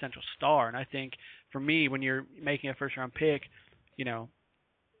a potential star. And I think for me, when you're making a first round pick,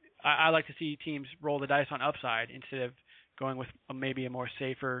 I like to see teams roll the dice on upside instead of going with maybe a more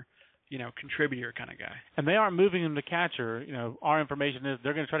safer, contributor kind of guy. And they aren't moving him to catcher. Our information is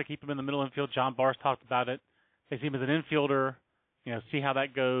they're going to try to keep him in the middle infield. John Bars talked about it. They see him as an infielder. See how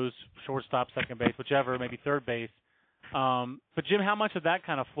that goes, shortstop, second base, whichever, maybe third base. But, Jim, how much did that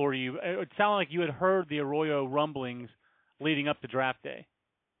kind of floor you? It sounded like you had heard the Arroyo rumblings leading up to draft day.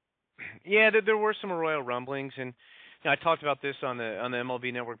 Yeah, there were some Arroyo rumblings, and I talked about this on the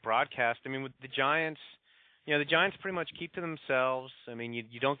MLB Network broadcast. I mean, with the Giants, the Giants pretty much keep to themselves. I mean,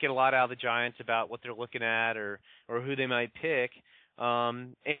 you don't get a lot out of the Giants about what they're looking at or who they might pick.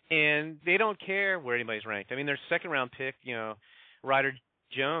 And they don't care where anybody's ranked. I mean, their second-round pick, Ryder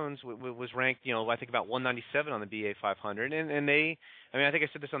Jones was ranked, I think about 197 on the BA 500, and they, I think I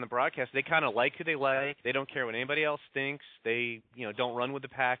said this on the broadcast, they kind of like who they like. They don't care what anybody else thinks. They, don't run with the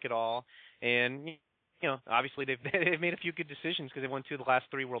pack at all, and obviously they've made a few good decisions because they won 2 of the last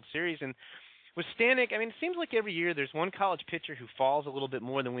 3 World Series. And with Stanek, I mean, it seems like every year there's one college pitcher who falls a little bit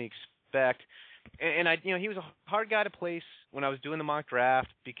more than we expect, and he was a hard guy to place when I was doing the mock draft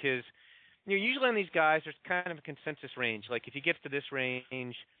because. Usually on these guys, there's kind of a consensus range. Like, if he gets to this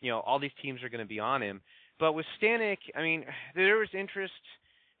range, all these teams are going to be on him. But with Stanek, I mean, there was interest.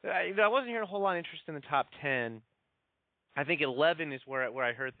 I wasn't hearing a whole lot of interest in the top 10. I think 11 is where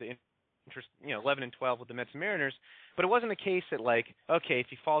I heard the interest, 11 and 12 with the Mets and Mariners. But it wasn't a case that, like, okay, if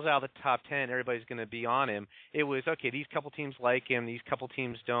he falls out of the top 10, everybody's going to be on him. It was, okay, these couple teams like him, these couple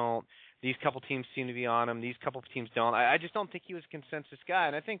teams don't. These couple teams seem to be on him. These couple teams don't. I just don't think he was a consensus guy.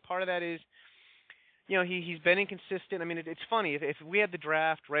 And I think part of that is, he's been inconsistent. I mean, it's funny. If we had the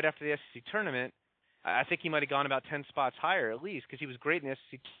draft right after the SEC tournament, I think he might have gone about 10 spots higher at least because he was great in the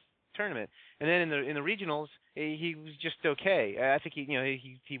SEC tournament. And then in the regionals, he was just okay. I think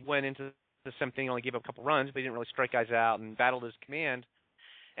he went into the same thing, only gave up a couple runs, but he didn't really strike guys out and battled his command.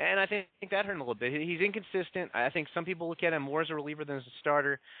 And I think that hurt him a little bit. He's inconsistent. I think some people look at him more as a reliever than as a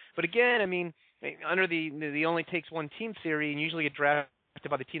starter. But again, I mean, under the only takes one team theory, and usually get drafted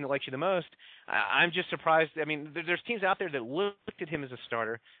by the team that likes you the most, I'm just surprised. I mean, there's teams out there that looked at him as a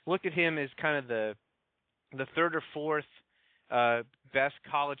starter, looked at him as kind of the third or fourth best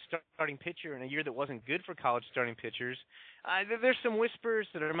college starting pitcher in a year that wasn't good for college starting pitchers. There's some whispers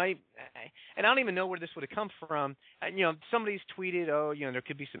that and I don't even know where this would have come from. Somebody's tweeted, there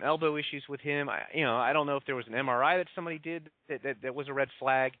could be some elbow issues with him. I don't know if there was an MRI that somebody did that was a red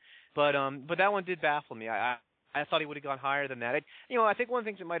flag, but that one did baffle me. I thought he would have gone higher than that. I think one of the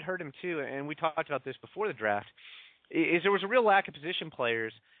things that might hurt him too, and we talked about this before the draft, is there was a real lack of position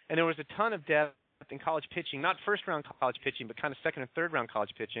players, and there was a ton of depth in college pitching, not first-round college pitching, but kind of second- and third-round college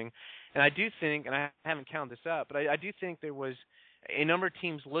pitching. And I do think, and I haven't counted this up, but I do think there was a number of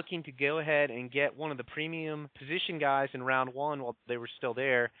teams looking to go ahead and get one of the premium position guys in round 1 while they were still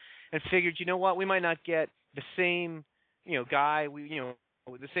there, and figured, we might not get the same, guy.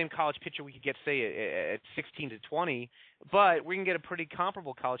 the same college pitcher we could get, say, at 16 to 20, but we can get a pretty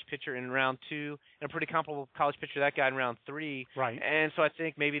comparable college pitcher in round 2 and a pretty comparable college pitcher to that guy in round 3. Right. And so I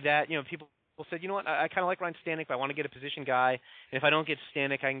think maybe that, people said, you know what, I kind of like Ryan Stanek, but I want to get a position guy. And if I don't get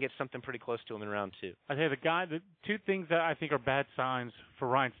Stanek, I can get something pretty close to him in round 2. I tell you, the two things that I think are bad signs for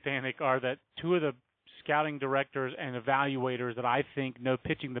Ryan Stanek are that two of the scouting directors and evaluators that I think know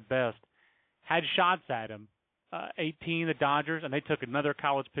pitching the best had shots at him. 18, the Dodgers, and they took another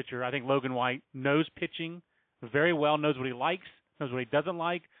college pitcher. I think Logan White knows pitching very well, knows what he likes, knows what he doesn't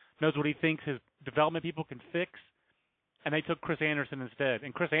like, knows what he thinks his development people can fix. And they took Chris Anderson instead.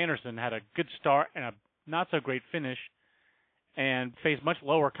 And Chris Anderson had a good start and a not-so-great finish and faced much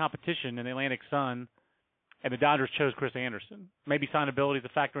lower competition in the Atlantic Sun, and the Dodgers chose Chris Anderson. Maybe signability is a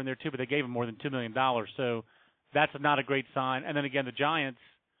factor in there too, but they gave him more than $2 million, so that's not a great sign. And then again, the Giants,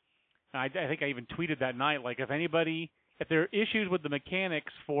 I think I even tweeted that night, like if there are issues with the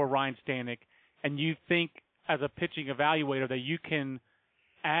mechanics for Ryan Stanek and you think as a pitching evaluator that you can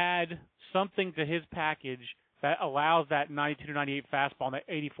add something to his package that allows that 92 to 98 fastball and that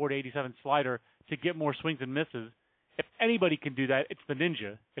 84 to 87 slider to get more swings and misses. If anybody can do that, it's the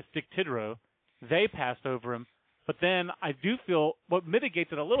Ninja. It's Dick Tidrow. They passed over him. But then I do feel what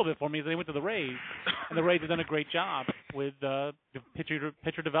mitigates it a little bit for me is they went to the Rays, and the Rays have done a great job with the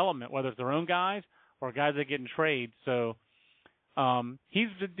pitcher development, whether it's their own guys or guys that get in trades. So he's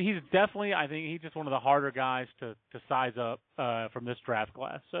definitely, I think he's just one of the harder guys to size up from this draft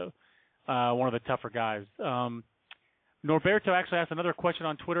class. So one of the tougher guys. Norberto actually asked another question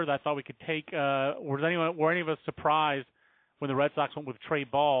on Twitter that I thought we could take. Were any of us surprised when the Red Sox went with Trey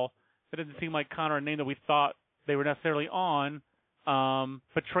Ball? It doesn't seem like Connor a name that we thought they were necessarily on.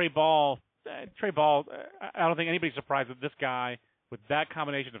 But Trey Ball, I don't think anybody's surprised with this guy with that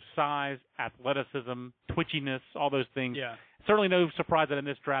combination of size, athleticism, twitchiness, all those things. Yeah. Certainly no surprise that in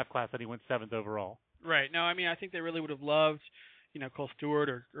this draft class that he went 7th overall. Right. No, I mean, I think they really would have loved, Cole Stewart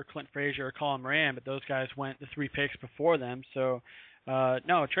or Clint Frazier or Colin Moran, but those guys went the 3 picks before them. So,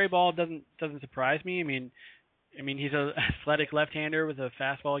 no, Trey Ball doesn't surprise me. I mean, he's an athletic left-hander with a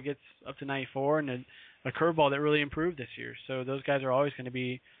fastball that gets up to 94 and a curveball that really improved this year. So those guys are always going to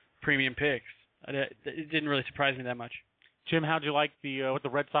be premium picks. It didn't really surprise me that much. Jim, how'd you like what the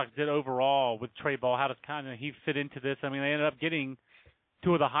Red Sox did overall with Trey Ball? How does he fit into this? I mean, they ended up getting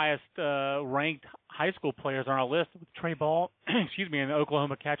 2 of the highest ranked high school players on our list with Trey Ball, and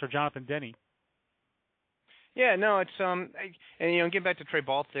Oklahoma catcher Jonathan Denny. Yeah, no, it's and getting back to Trey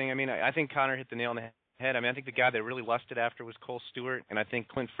Ball thing. I mean, I think Connor hit the nail on the head. I mean, I think the guy they really lusted after was Cole Stewart, and I think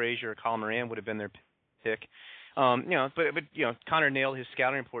Clint Frazier or Colin Moran would have been their pick. But Connor nailed his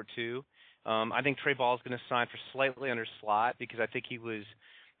scouting report too. I think Trey Ball is going to sign for slightly under slot because I think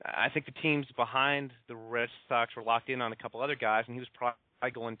the teams behind the Red Sox were locked in on a couple other guys, and he was probably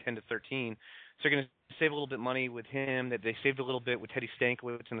going 10 to 13. So they're going to save a little bit of money with him. That they saved a little bit with Teddy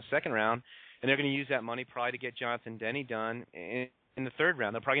Stankiewicz in the 2nd round, and they're going to use that money probably to get Jonathan Denny done in the 3rd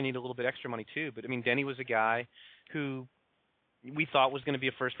round. They'll probably need a little bit extra money too. But I mean, Denny was a guy who we thought was going to be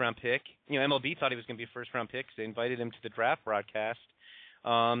a first-round pick. MLB thought he was going to be a first-round pick because they invited him to the draft broadcast.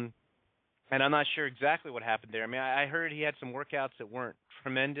 And I'm not sure exactly what happened there. I mean, I heard he had some workouts that weren't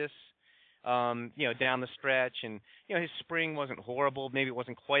tremendous, down the stretch. And, his spring wasn't horrible. Maybe it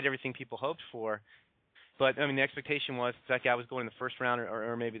wasn't quite everything people hoped for. But, I mean, the expectation was that guy was going in the 1st round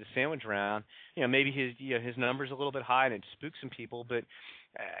or maybe the sandwich round. Maybe his number's a little bit high and it spooked some people. But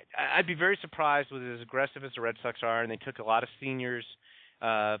I'd be very surprised with as aggressive as the Red Sox are, and they took a lot of seniors,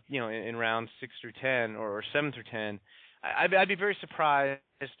 in rounds 6 through 10 or 7 through 10. I'd be very surprised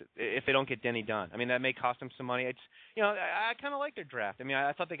if they don't get Denny done. I mean, that may cost them some money. It's I kind of like their draft. I mean,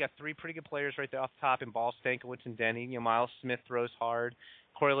 I thought they got 3 pretty good players right there off the top in Ball, Stankiewicz, and Denny. Miles Smith throws hard.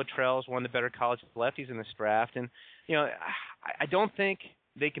 Corey Luttrell is one of the better college lefties in this draft, and I don't think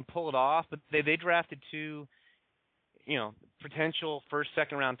they can pull it off. But they drafted 2, potential 1st,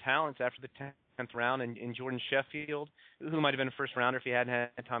 2nd round talents after the 10th round, in Jordan Sheffield, who might have been a first rounder if he hadn't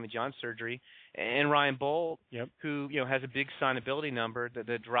had Tommy John surgery, and Ryan Bolt, who has a big signability number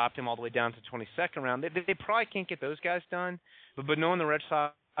that dropped him all the way down to 22nd round. They probably can't get those guys done, but knowing the Red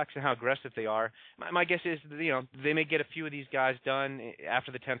Sox and how aggressive they are, my guess is they may get a few of these guys done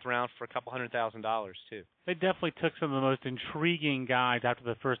after the 10th round for a couple $100,000 too. They definitely took some of the most intriguing guys after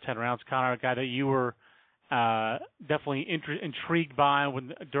the first 10 rounds. Connor, a guy that you were definitely intrigued by as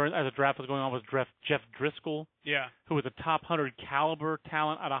the draft was going on was Jeff Driscoll, who was a top 100 caliber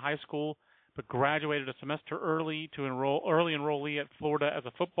talent out of high school, but graduated a semester early to early enrollee at Florida as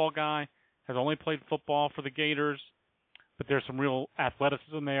a football guy, has only played football for the Gators, but there's some real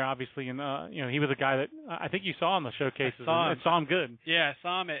athleticism there, obviously. And he was a guy that I think you saw in the showcases. I saw him good. Yeah, I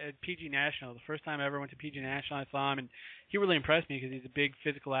saw him at PG National. The first time I ever went to PG National, I saw him, and he really impressed me because he's a big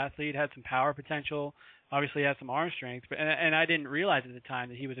physical athlete, had some power potential, obviously had some arm strength, but and I didn't realize at the time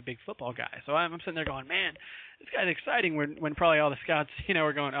that he was a big football guy. So I'm sitting there going, man, this guy's exciting. When probably all the scouts,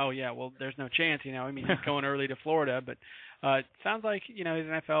 were going, oh yeah, well there's no chance, I mean he's going early to Florida, but it sounds like his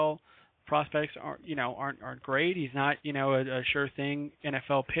NFL prospects aren't great. He's not a sure thing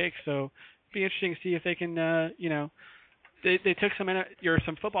NFL pick. So it'd be interesting to see if they can They took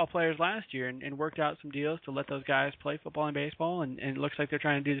some football players last year and worked out some deals to let those guys play football and baseball, and it looks like they're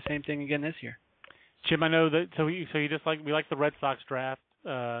trying to do the same thing again this year. Jim, I know that. So you just we like the Red Sox draft.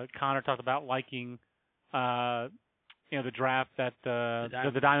 Connor talked about liking, the draft that the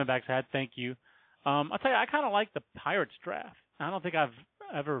Diamondbacks had. Thank you. I'll tell you, I kind of like the Pirates draft. I don't think I've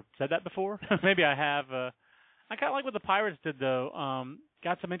ever said that before. Maybe I have. I kind of like what the Pirates did though.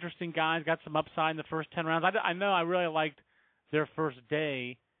 Got some interesting guys. Got some upside in the first 10 rounds. I know I really liked their first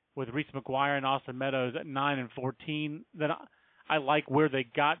day with Reese McGuire and Austin Meadows at 9 and 14. Then I like where they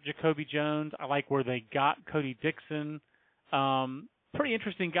got Jacoby Jones. I like where they got Cody Dixon. Pretty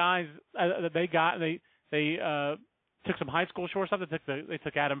interesting guys that they got. They took some high school shortstop. They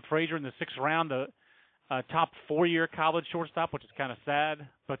took Adam Frazier in the 6th round, the top 4-year college shortstop, which is kind of sad.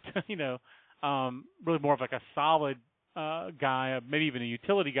 But really more of like a solid guy, maybe even a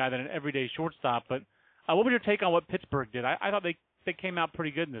utility guy than an everyday shortstop. But what was your take on what Pittsburgh did? I thought they came out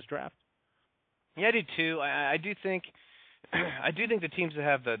pretty good in this draft. Yeah, I did too. I do think the teams that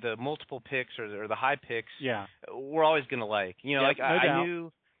have the multiple picks or the high picks, we're always going to like.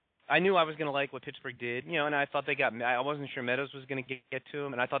 I knew I was going to like what Pittsburgh did, and I thought I wasn't sure Meadows was going to get to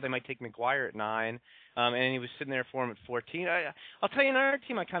him, and I thought they might take McGuire at 9, and he was sitting there for him at 14. I'll tell you, another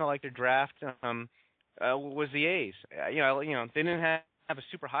team I kind of liked their draft was the A's. They didn't have a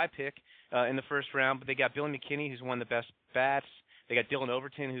super high pick in the first round, but they got Billy McKinney, who's one of the best bats. They got Dylan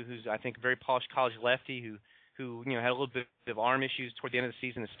Overton, who's I think a very polished college lefty who had a little bit of arm issues toward the end of the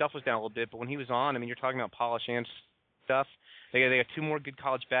season. His stuff was down a little bit, but when he was on, I mean, you're talking about polish and stuff. They got 2 more good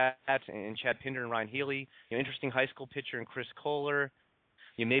college bats in Chad Pinder and Ryan Healy. Interesting high school pitcher in Chris Kohler.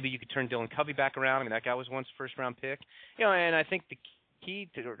 Maybe you could turn Dylan Covey back around. I mean, that guy was once first round pick. And I think the key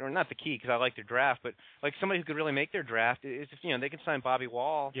or not the key because I like their draft, but like somebody who could really make their draft is if they can sign Bobby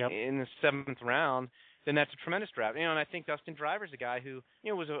Wall in the 7th round. Then that's a tremendous draft. And I think Dustin Driver's a guy who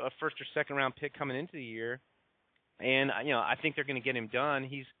was a 1st or 2nd round pick coming into the year. And I think they're going to get him done.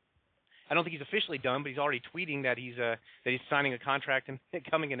 I don't think he's officially done, but he's already tweeting that he's signing a contract and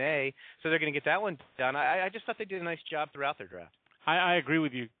coming in A. So they're going to get that one done. I just thought they did a nice job throughout their draft. I agree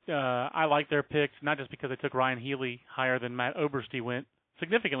with you. I like their picks, not just because they took Ryan Healy higher than Matt Oberste went,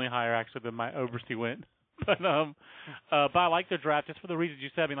 significantly higher actually than Matt Oberste went. But I like their draft just for the reasons you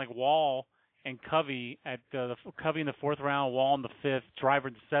said. I mean, like Wall and Covey Covey in the 4th round, Wall in the 5th, Driver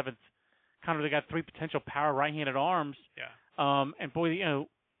in the 7th. Kind of they got 3 potential power right-handed arms. Yeah. And boy,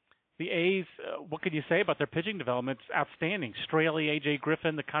 the A's, what can you say about their pitching development? It's outstanding. Straley, A.J.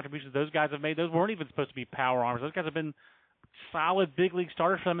 Griffin, the contributions those guys have made, those weren't even supposed to be power arms. Those guys have been solid big league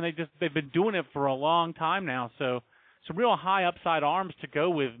starters for them, and they've been doing it for a long time now. So some real high upside arms to go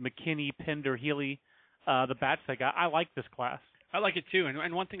with McKinney, Pinder, Healy, the bats they got. I like this class. I like it too,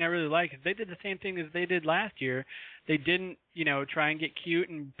 and one thing I really like is they did the same thing as they did last year. They didn't, try and get cute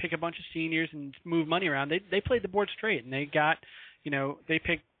and pick a bunch of seniors and move money around. They played the board straight, and they got, they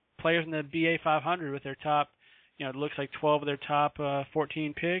picked players in the BA 500 with their top, it looks like 12 of their top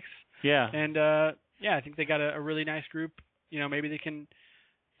 14 picks. Yeah. And I think they got a really nice group. Maybe they can,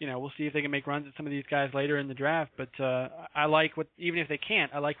 we'll see if they can make runs at some of these guys later in the draft. But I like even if they can't,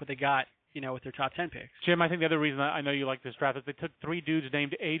 I like what they got. With their top 10 picks. Jim, I think the other reason I know you like this draft is they took 3 dudes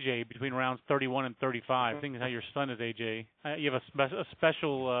named AJ between rounds 31 and 35. I think how your son is AJ. You have a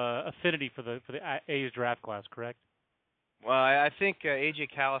special affinity for the A's draft class, correct? Well, I think AJ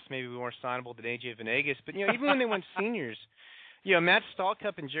Callis maybe more signable than AJ Venegas. But even when they went seniors, Matt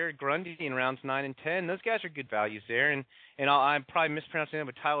Stallcup and Jared Grundy in rounds 9 and 10, those guys are good values there. And I'm probably mispronouncing it,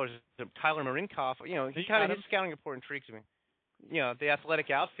 but Tyler Marinkoff. He kind of his scouting report intrigues me. The athletic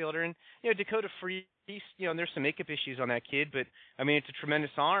outfielder, and Dakota Freese. There's some makeup issues on that kid, but I mean, it's a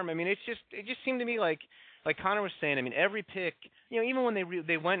tremendous arm. I mean, it just seemed to me like Connor was saying. I mean, every pick, even when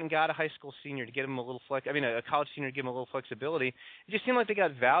they went and got a high school senior to get him a little a college senior to give him a little flexibility, it just seemed like they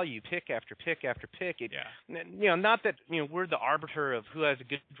got value pick after pick after pick. Not that we're the arbiter of who has a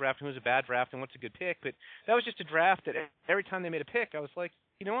good draft and who has a bad draft and what's a good pick, but that was just a draft that every time they made a pick, I was like,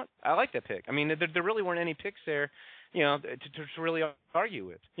 you know what? I like that pick. I mean, there really weren't any picks there to really argue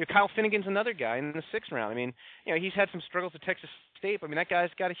with. Kyle Finnegan's another guy in the 6th round. I mean, he's had some struggles at Texas State, but I mean, that guy's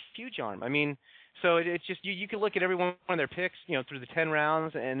got a huge arm. I mean, so it's just you can look at every one of their picks, through the 10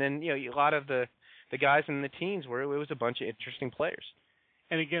 rounds, and then a lot of the guys in the teens where it was a bunch of interesting players.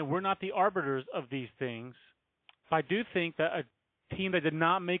 And again, we're not the arbiters of these things, but I do think that a team that did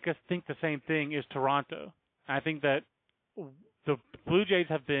not make us think the same thing is Toronto. I think that the Blue Jays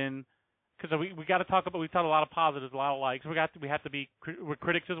have been, because we got to talk about, we've talked a lot of positives, a lot of likes. We have to be we're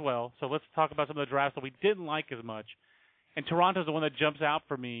critics as well. So let's talk about some of the drafts that we didn't like as much. And Toronto's the one that jumps out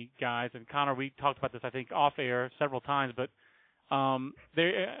for me, guys. And Connor, we talked about this I think off air several times, but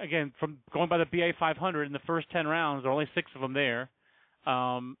they again, from going by the BA 500 in the first 10 rounds, there are only 6 of them there.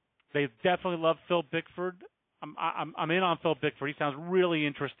 They definitely love Phil Bickford. I'm in on Phil Bickford. He sounds really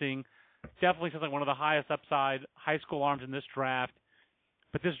interesting. Definitely sounds like one of the highest upside high school arms in this draft.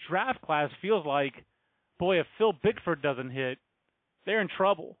 But this draft class feels like, boy, if Phil Bickford doesn't hit, they're in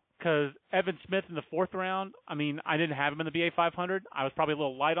trouble. Because Evan Smith in the 4th round, I mean, I didn't have him in the BA 500. I was probably a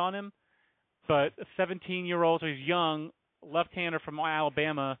little light on him. But a 17-year-old, so he's young, left-hander from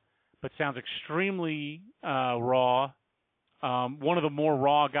Alabama, but sounds extremely raw. One of the more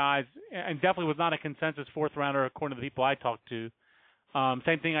raw guys, and definitely was not a consensus 4th rounder according to the people I talked to.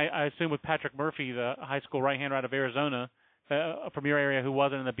 Same thing, I assume, with Patrick Murphy, the high school right-hander out of Arizona, from your area, who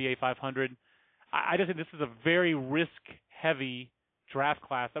wasn't in the BA 500. I just think this is a very risk-heavy draft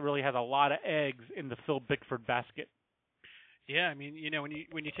class that really has a lot of eggs in the Phil Bickford basket. Yeah, I mean,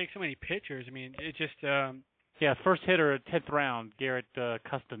 when you take so many pitchers, I mean, it just first hitter, 10th round, Garrett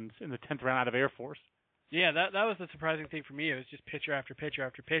Custins in the 10th round out of Air Force. Yeah, that was the surprising thing for me. It was just pitcher after pitcher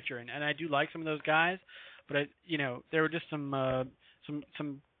after pitcher, and I do like some of those guys, but there were just some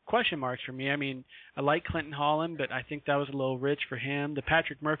question marks for me. I mean, I like Clinton Holland, but I think that was a little rich for him. The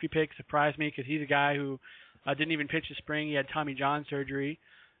Patrick Murphy pick surprised me because he's a guy who didn't even pitch this spring. He had Tommy John surgery,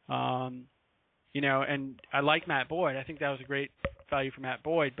 and I like Matt Boyd. I think that was a great value for Matt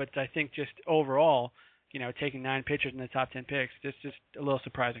Boyd, but I think just overall, taking 9 pitchers in the top 10 picks, just a little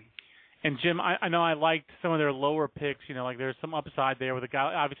surprising. And Jim, I know I liked some of their lower picks. Like there's some upside there with a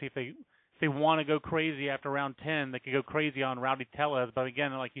guy. Obviously, if they want to go crazy after round 10, they could go crazy on Rowdy Tellez. But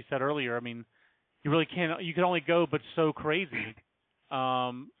again, like you said earlier, I mean, you really can't. You can only go but so crazy.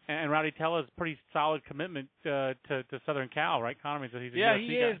 And Rowdy Tellez, pretty solid commitment to Southern Cal, right? Connor, so he's a USC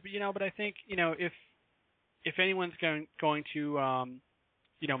he is. Guy. But I think if anyone's going to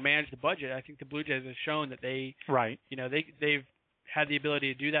manage the budget, I think the Blue Jays have shown that they've had the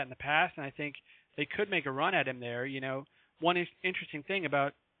ability to do that in the past, and I think they could make a run at him there. One interesting thing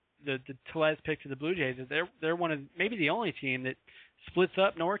about the Tellez pick to the Blue Jays is they're one of maybe the only team that splits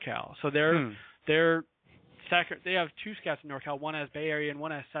up NorCal. So they have 2 scouts in NorCal. One has Bay Area and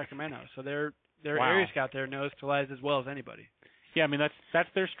one has Sacramento. So their area scout there knows Tellez as well as anybody. Yeah, I mean that's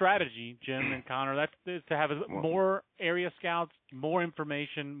their strategy, Jim and Connor. That's to have more area scouts, more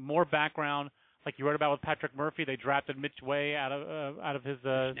information, more background. Like you wrote about with Patrick Murphy, they drafted Mitch Way out of his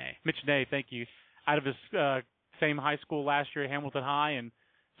Mitch Ney, thank you, out of his same high school last year, Hamilton High, and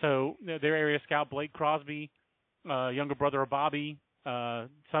so their area scout Blake Crosby, younger brother of Bobby,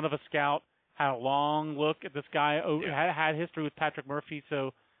 son of a scout, had a long look at this guy. Had history with Patrick Murphy.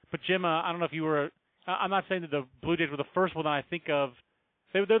 So, but Jim, I don't know if you were. I'm not saying that the Blue Jays were the first one that I think of.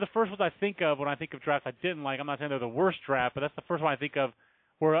 They're the first ones I think of when I think of drafts I didn't like. I'm not saying they're the worst draft, but that's the first one I think of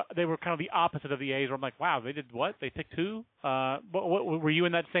where they were kind of the opposite of the A's. Where I'm like, wow, they did what? They picked 2? What were you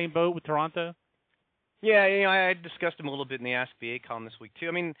in that same boat with Toronto? Yeah, I discussed them a little bit in the Ask BA column this week too.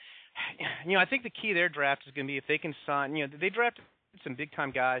 I mean, I think the key to their draft is going to be if they can sign. They drafted some big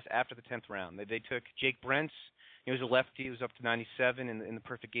time guys after the 10th round. They took Jake Brentz. He was a lefty. He was up to 97 in the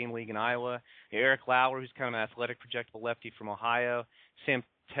Perfect Game League in Iowa. Eric Lauer, who's kind of an athletic, projectable lefty from Ohio. Sam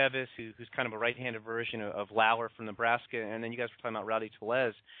Tevis, who's kind of a right-handed version of Lauer from Nebraska. And then you guys were talking about Rowdy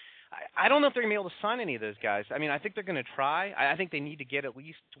Tellez. I don't know if they're going to be able to sign any of those guys. I mean, I think they're going to try. I think they need to get at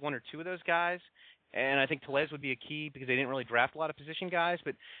least 1 or 2 of those guys. And I think Tellez would be a key because they didn't really draft a lot of position guys.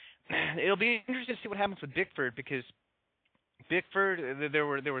 But it'll be interesting to see what happens with Bickford because Bickford, there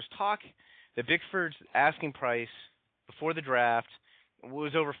was talk that Bickford's asking price before the draft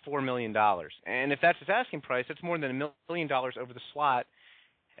was over $4 million. And if that's his asking price, that's more than $1 million over the slot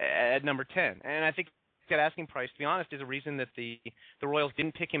at number 10. And I think that asking price, to be honest, is a reason that the Royals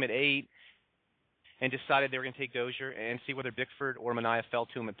didn't pick him at 8 and decided they were going to take Dozier and see whether Bickford or Manaea fell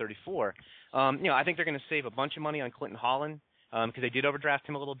to him at 34. I think they're going to save a bunch of money on Clinton Holland because they did overdraft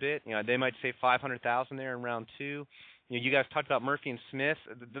him a little bit. They might save $500,000 there in round 2. You guys talked about Murphy and Smith.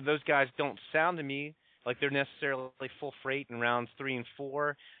 Those guys don't sound to me like they're necessarily full freight in rounds 3 and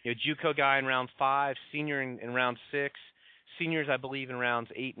 4. JUCO guy in round 5, senior in round 6, seniors I believe in rounds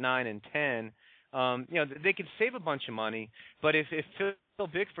 8, 9, and 10. They could save a bunch of money, but if Phil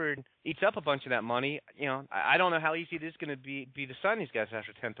Bickford eats up a bunch of that money, I don't know how easy it is going to be to sign these guys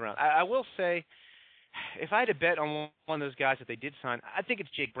after 10th round. I will say, if I had to bet on one of those guys that they did sign, I think it's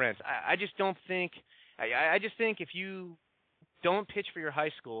Jake Brentz. I just don't think – I just think if you don't pitch for your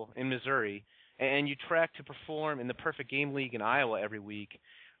high school in Missouri and you track to perform in the Perfect Game League in Iowa every week,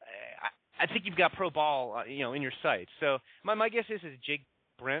 I think you've got pro ball, in your sights. So my guess is Jake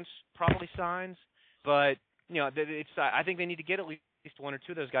Brentz probably signs, but I think they need to get at least one or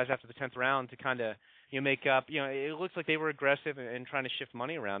two of those guys after the 10th round to kind of make up. It looks like they were aggressive and trying to shift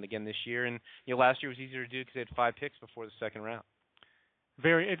money around again this year, and last year was easier to do because they had 5 picks before the second round.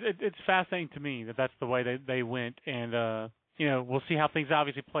 It's fascinating to me that that's the way they went, and we'll see how things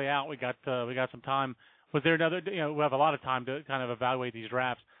obviously play out. We got some time. Was there another? We have a lot of time to kind of evaluate these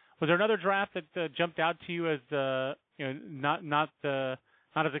drafts. Was there another draft that jumped out to you as not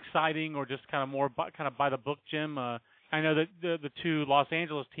as exciting or just kind of more by the book, Jim? I know that the two Los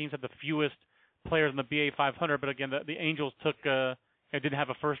Angeles teams had the fewest players in the BA 500, but again, the Angels didn't have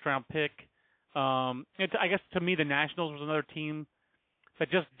a first-round pick. I guess to me, the Nationals was another team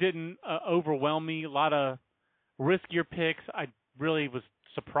that just didn't overwhelm me. A lot of riskier picks. I really was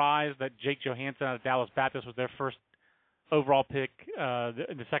surprised that Jake Johansson out of Dallas Baptist was their first overall pick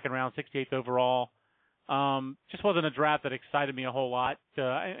in the second round, 68th overall. Just wasn't a draft that excited me a whole lot.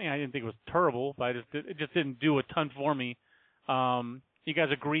 I didn't think it was terrible, but it just didn't do a ton for me. You guys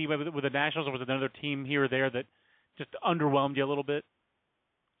agree with the Nationals, or was it another team here or there that just underwhelmed you a little bit?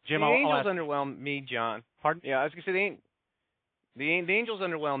 Jim, the Angels underwhelmed me, John. Pardon? Yeah, I was going to say the Angels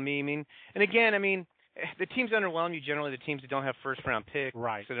underwhelmed me. And again, the teams underwhelm you generally, the teams that don't have first-round picks,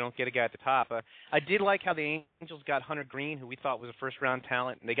 right? So they don't get a guy at the top. I did like how the Angels got Hunter Green, who we thought was a first-round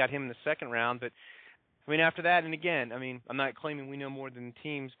talent, and they got him in the second round. But, after that, and again, I'm not claiming we know more than the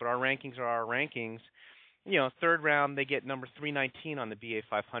teams, but our rankings are our rankings. Third round, they get number 319 on the BA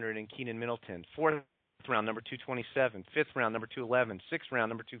 500 in Keenan Middleton. Fourth round, number 227. Fifth round, number 211. Sixth round,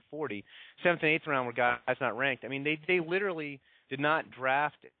 number 240. Seventh and eighth round were guys not ranked. They literally did not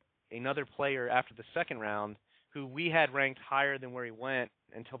draft another player after the second round who we had ranked higher than where he went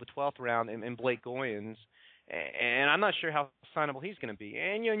until the 12th round in Blake Goyens. And I'm not sure how signable he's going to be.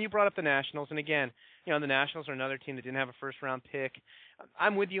 And, you brought up the Nationals. And, again, the Nationals are another team that didn't have a first-round pick.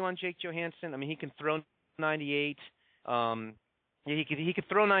 I'm with you on Jake Johansson. He can throw 98. He could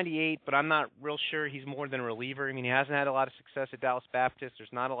throw 98, but I'm not real sure he's more than a reliever. He hasn't had a lot of success at Dallas Baptist. There's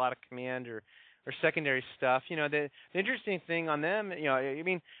not a lot of command or secondary stuff. The interesting thing on them,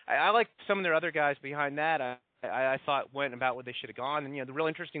 I like some of their other guys behind that. I thought went about what they should have gone. And, the real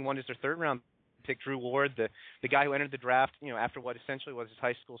interesting one is their third-round pick, Drew Ward, the guy who entered the draft, after what essentially was his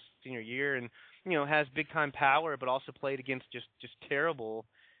high school senior year, and, has big-time power, but also played against just terrible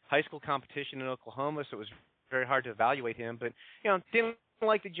high school competition in Oklahoma, so it was very hard to evaluate him. But, didn't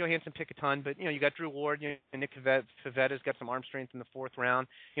like the Johansson pick a ton, but, you got Drew Ward, and Nick Favetta's got some arm strength in the fourth round.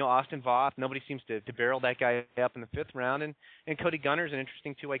 Austin Voth, nobody seems to barrel that guy up in the fifth round. And Cody Gunner's an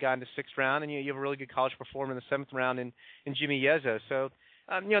interesting two-way guy in the sixth round, and you have a really good college performer in the seventh round in Jimmy Yeza. So,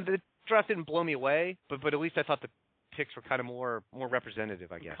 the draft didn't blow me away, but at least I thought the picks were kind of more representative,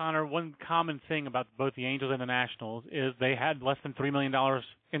 I guess. Connor, one common thing about both the Angels and the Nationals is they had less than $3 million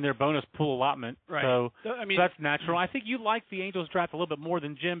in their bonus pool allotment. Right. So that's natural. I think you like the Angels draft a little bit more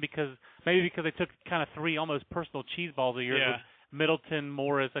than Jim because they took kind of three almost personal cheese balls a year with Middleton,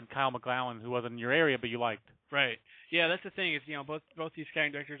 Morris, and Kyle McGowan, who wasn't in your area but you liked. Right. Yeah, that's the thing is, both these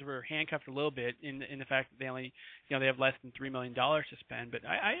scouting directors were handcuffed a little bit in the fact that they only, they have less than $3 million to spend. But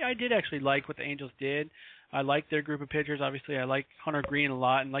I did actually like what the Angels did. I like their group of pitchers. Obviously, I like Hunter Green a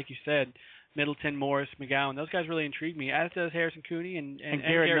lot, and like you said, Middleton, Morris, McGowan, those guys really intrigued me. As does Harrison Cooney and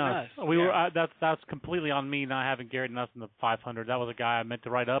Garrett Nuss. We were that's completely on me not having Garrett Nuss in the 500. That was a guy I meant to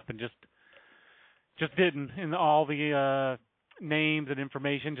write up and just didn't. And all the names and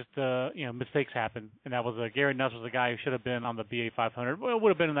information, mistakes happen. And that was Garrett Nuss was the guy who should have been on the BA 500. Well, it would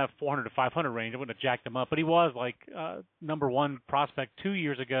have been in that 400 to 500 range. It wouldn't have jacked him up, but he was number one prospect 2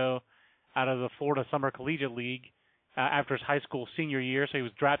 years ago out of the Florida Summer Collegiate League after his high school senior year. So he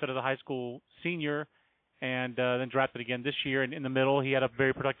was drafted as a high school senior and then drafted again this year. And in the middle, he had a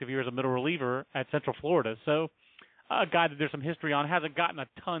very productive year as a middle reliever at Central Florida. So a guy that there's some history on, hasn't gotten a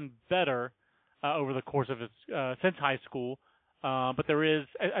ton better over the course of his since high school. But there is,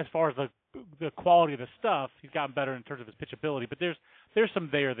 as far as the quality of the stuff, he's gotten better in terms of his pitchability. But there's some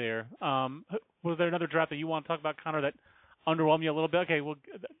there. Was there another draft that you want to talk about, Connor, that underwhelmed you a little bit? Okay, well,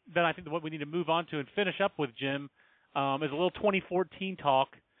 then I think what we need to move on to and finish up with, Jim, is a little 2014 talk.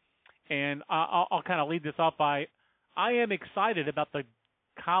 And I'll kind of lead this off by, I am excited about the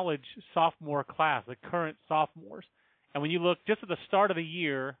college sophomore class, the current sophomores. And when you look just at the start of the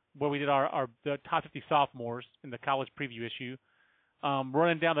year where we did the top 50 sophomores in the college preview issue,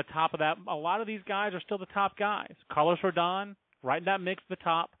 running down the top of that, a lot of these guys are still the top guys. Carlos Rodon, right in that mix at the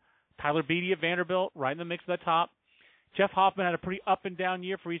top. Tyler Beatty at Vanderbilt, right in the mix at the top. Jeff Hoffman had a pretty up and down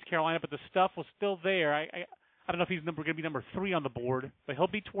year for East Carolina, but the stuff was still there. I don't know if he's going to be number 3 on the board, but he'll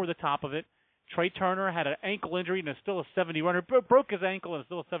be toward the top of it. Trey Turner had an ankle injury and is still a 70 runner. Broke his ankle and is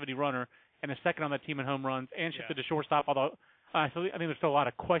still a 70 runner and is second on that team in home runs and shifted to shortstop. Although I think there's still a lot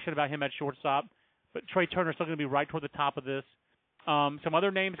of question about him at shortstop, but Trey Turner's still going to be right toward the top of this. Some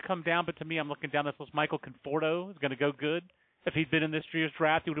other names come down, but to me, I'm looking down this list. Michael Conforto is going to go good. If he'd been in this year's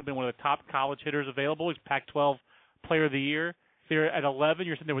draft, he would have been one of the top college hitters available. He's Pac-12 Player of the Year. There at 11,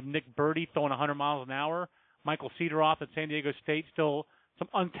 you're sitting there with Nick Birdie throwing 100 miles an hour. Michael Cedoroff at San Diego State, still some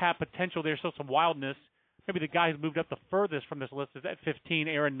untapped potential there, still some wildness. Maybe the guy who's moved up the furthest from this list is at 15,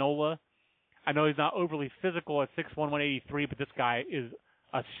 Aaron Nola. I know he's not overly physical at 6'1", 183, but this guy is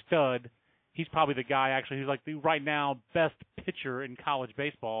a stud. He's probably the guy, actually, who's like the right now best pitcher in college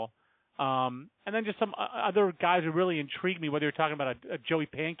baseball. And then just some other guys who really intrigue me, whether you're talking about a Joey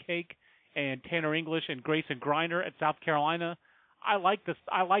Pancake and Tanner English and Grayson Griner at South Carolina. I like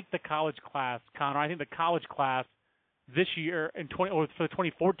the college class, Connor. I think the college class this year for the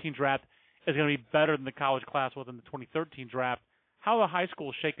 2014 draft is going to be better than the college class was in the 2013 draft. How are the high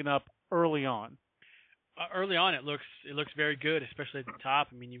schools shaking up early on? Early on, it looks very good, especially at the top.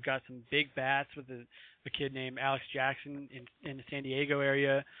 I mean, you've got some big bats with a kid named Alex Jackson in the San Diego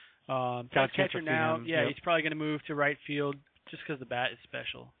area. Got catcher now. Yeah, He's probably going to move to right field just because the bat is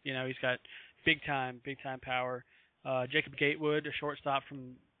special. You know, he's got big time power. Jacob Gatewood, a shortstop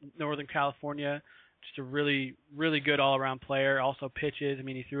from Northern California, just a really, really good all-around player. Also pitches. I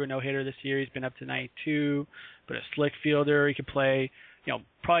mean, he threw a no-hitter this year. He's been up to 92, but a slick fielder. He could play,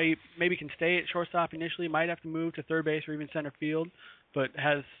 probably maybe can stay at shortstop initially. Might have to move to third base or even center field, but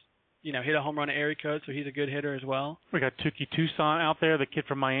has, hit a home run at Erie Code, so he's a good hitter as well. We got Tuki Toussaint out there, the kid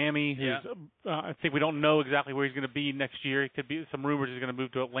from Miami. Who's, I think we don't know exactly where he's going to be next year. It could be some rumors he's going to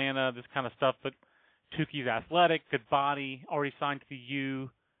move to Atlanta, this kind of stuff, but Tuki's athletic, good body, already signed to the U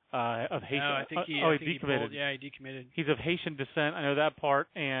of Haitian. No, I think he decommitted. He decommitted. He's of Haitian descent. I know that part,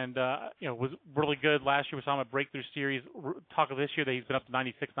 and was really good last year. We saw him at Breakthrough Series. Talk of this year that he's been up to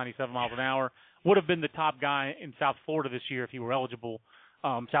 96, 97 miles an hour. Would have been the top guy in South Florida this year if he were eligible.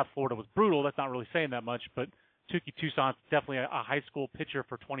 South Florida was brutal. That's not really saying that much, but Tuki Toussaint's definitely a high school pitcher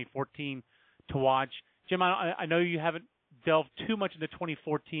for 2014 to watch. Jim, I know you haven't delved too much into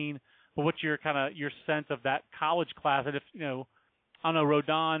 2014. But what's your sense of that college class? And if I don't know,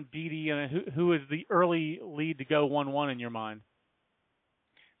 Rodon, Beatty, and who is the early lead to go 1-1 in your mind?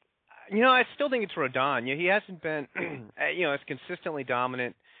 I still think it's Rodon. He hasn't been, as consistently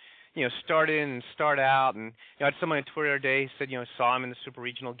dominant. Start in and start out, and I had someone on Twitter today said saw him in the Super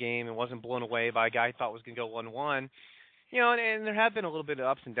Regional game and wasn't blown away by a guy he thought was going to go 1-1. And there have been a little bit of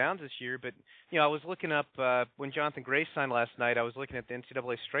ups and downs this year, but, I was looking up, when Jonathan Gray signed last night, I was looking at the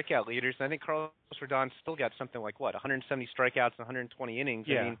NCAA strikeout leaders, and I think Carlos Rodon still got something like, 170 strikeouts and 120 innings.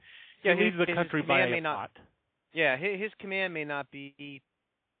 Yeah. I mean, he leads the country by a lot. Yeah, his command may not be,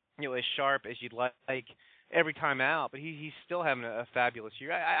 as sharp as you'd like every time out, but he's still having a fabulous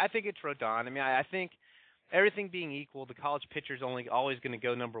year. I think it's Rodon. I mean, I think everything being equal, the college pitcher's always going to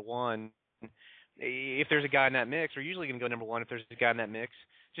go number one. If there's a guy in that mix, we're usually going to go number one if there's a guy in that mix,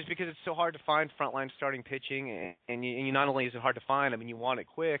 just because it's so hard to find frontline starting pitching, and you not only is it hard to find, I mean, you want it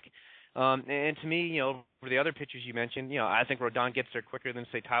quick. And to me, for the other pitchers you mentioned, I think Rodon gets there quicker than,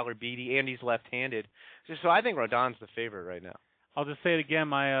 say, Tyler Beatty, and he's left-handed. So I think Rodon's the favorite right now. I'll just say it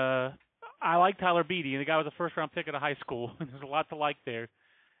again. I like Tyler Beatty, and the guy was a first-round pick at a high school. There's a lot to like there.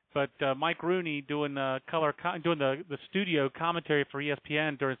 But Mike Rooney doing the studio commentary for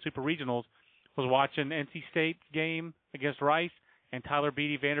ESPN during Super Regionals was watching NC State's game against Rice and Tyler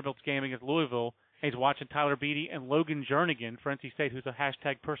Beatty, Vanderbilt's game against Louisville. And he's watching Tyler Beatty and Logan Jernigan for NC State, who's a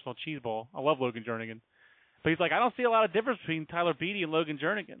hashtag personal cheeseball. I love Logan Jernigan. But he's like, I don't see a lot of difference between Tyler Beatty and Logan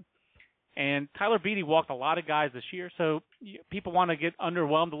Jernigan. And Tyler Beatty walked a lot of guys this year, so people want to get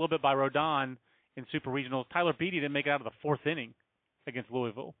underwhelmed a little bit by Rodon in Super Regionals. Tyler Beatty didn't make it out of the fourth inning against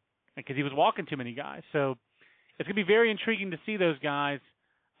Louisville because he was walking too many guys. So it's going to be very intriguing to see those guys.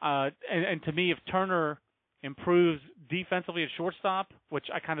 And to me, if Turner improves defensively at shortstop, which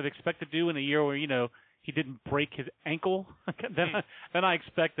I kind of expect to do in a year where, he didn't break his ankle, then I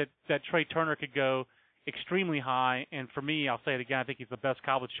expect that Trey Turner could go extremely high. And for me, I'll say it again, I think he's the best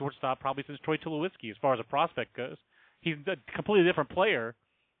college shortstop probably since Troy Tulowitzki as far as a prospect goes. He's a completely different player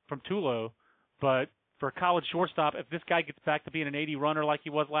from Tulo, but for a college shortstop, if this guy gets back to being an 80 runner like he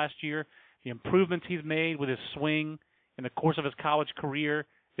was last year, the improvements he's made with his swing in the course of his college career,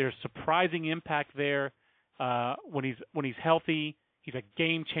 there's surprising impact there. When he's healthy, he's a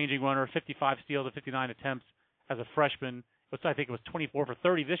game-changing runner, 55 steals and 59 attempts as a freshman. I think it was 24 for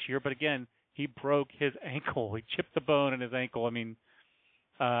 30 this year, but again, he broke his ankle. He chipped the bone in his ankle. I mean,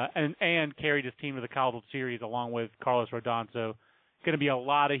 and carried his team to the College World Series along with Carlos Rodon. So going to be a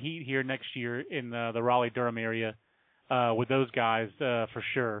lot of heat here next year in the Raleigh-Durham area with those guys for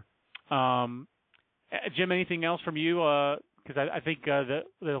sure. Jim, anything else from you? Because I think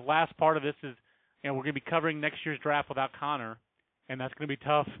the last part of this is, we're going to be covering next year's draft without Connor, and that's going to be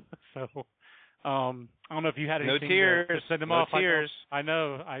tough. So I don't know if you had anything to send him off. Tears. I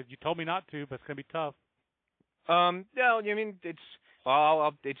know. You told me not to, but it's going to be tough. No, I mean,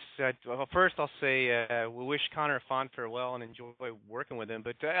 first I'll say we wish Connor a fond farewell and enjoy working with him.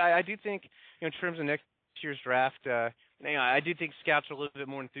 But I do think, in terms of next year's draft, I do think scouts are a little bit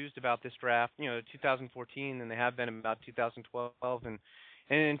more enthused about this draft, 2014 than they have been about 2012 and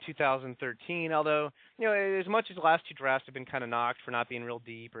in 2013. Although, as much as the last two drafts have been kind of knocked for not being real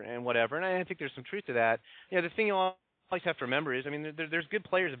deep and whatever, and I think there's some truth to that. The thing you always have to remember is, there's good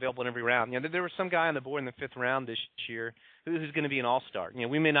players available in every round. There was some guy on the board in the 5th round this year who's going to be an all-star.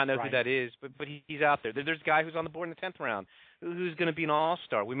 We may not know who that is, but he's out there. There's a guy who's on the board in the 10th round who's going to be an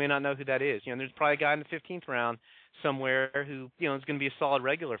all-star. We may not know who that is. There's probably a guy in the 15th round somewhere who, is going to be a solid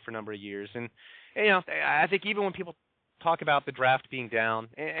regular for a number of years. And, I think even when people talk about the draft being down,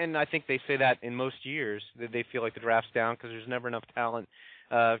 and I think they say that in most years, that they feel like the draft's down because there's never enough talent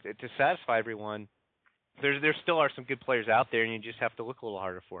to satisfy everyone. There still are some good players out there, and you just have to look a little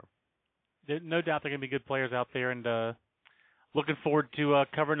harder for them. There's no doubt there are going to be good players out there, and looking forward to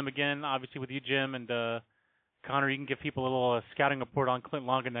covering them again, obviously with you, Jim, and Connor. You can give people a little scouting report on Clint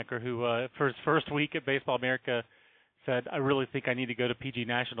Longenecker, who for his first week at Baseball America said, I really think I need to go to PG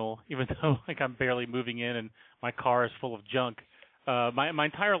National, even though I'm barely moving in and my car is full of junk. My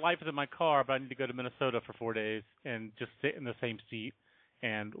entire life is in my car, but I need to go to Minnesota for 4 days and just sit in the same seat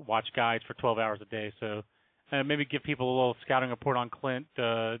and watch guys for 12 hours a day. So maybe give people a little scouting report on Clint,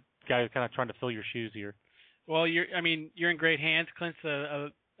 guy who's kind of trying to fill your shoes here. Well, you're in great hands. Clint's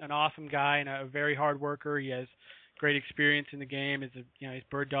an awesome guy and a very hard worker. He has great experience in the game. He's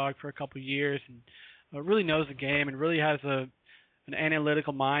bird dog for a couple of years and really knows the game and really has an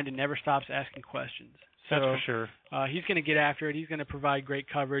analytical mind and never stops asking questions. So, that's for sure. He's going to get after it. He's going to provide great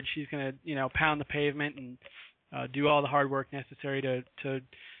coverage. He's going to pound the pavement and do all the hard work necessary to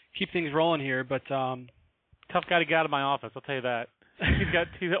keep things rolling here. But tough guy to get out of my office, I'll tell you that.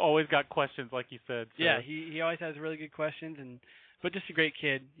 He's always got questions, like you said. So. Yeah, he always has really good questions, but just a great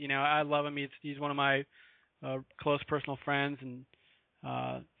kid. I love him. He's one of my close personal friends, and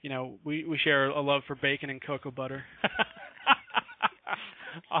we share a love for bacon and cocoa butter.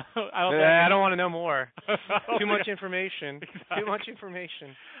 I don't want to know more. Too much information. Exactly. Too much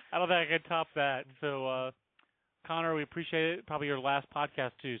information. I don't think I can top that. So, Connor, we appreciate it. Probably your last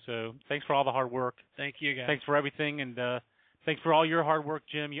podcast, too. So thanks for all the hard work. Thank you, guys. Thanks for everything. And thanks for all your hard work,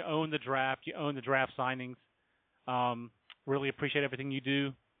 Jim. You own the draft. You own the draft signings. Really appreciate everything you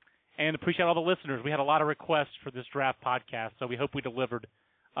do. And appreciate all the listeners. We had a lot of requests for this draft podcast, so we hope we delivered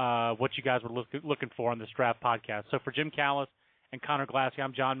what you guys were looking for on this draft podcast. So for Jim Callis and Connor Glassy,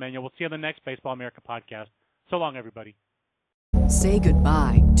 I'm John Manuel. We'll see you on the next Baseball America podcast. So long, everybody. Say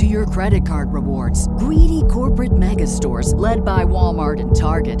goodbye to your credit card rewards. Greedy corporate mega stores, led by Walmart and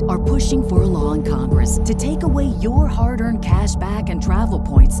Target, are pushing for a law in Congress to take away your hard-earned cash back and travel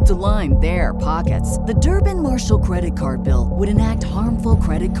points to line their pockets. The Durbin-Marshall credit card bill would enact harmful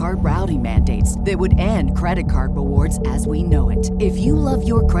credit card routing mandates that would end credit card rewards as we know it. If you love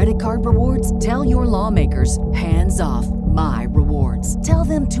your credit card rewards, tell your lawmakers, hands off my rewards. Tell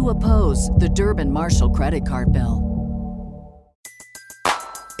them to oppose the Durbin-Marshall credit card bill.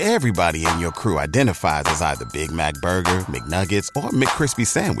 Everybody in your crew identifies as either Big Mac Burger, McNuggets, or McCrispy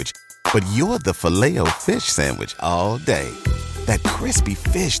Sandwich. But you're the Filet-O-Fish Sandwich all day. That crispy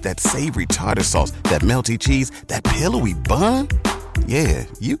fish, that savory tartar sauce, that melty cheese, that pillowy bun. Yeah,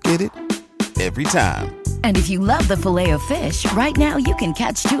 you get it. Every time. And if you love the Filet-O-Fish, right now you can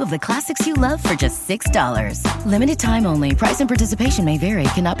catch two of the classics you love for just $6. Limited time only. Price and participation may vary.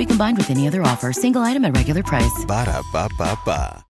 Cannot be combined with any other offer. Single item at regular price. Ba-da-ba-ba-ba.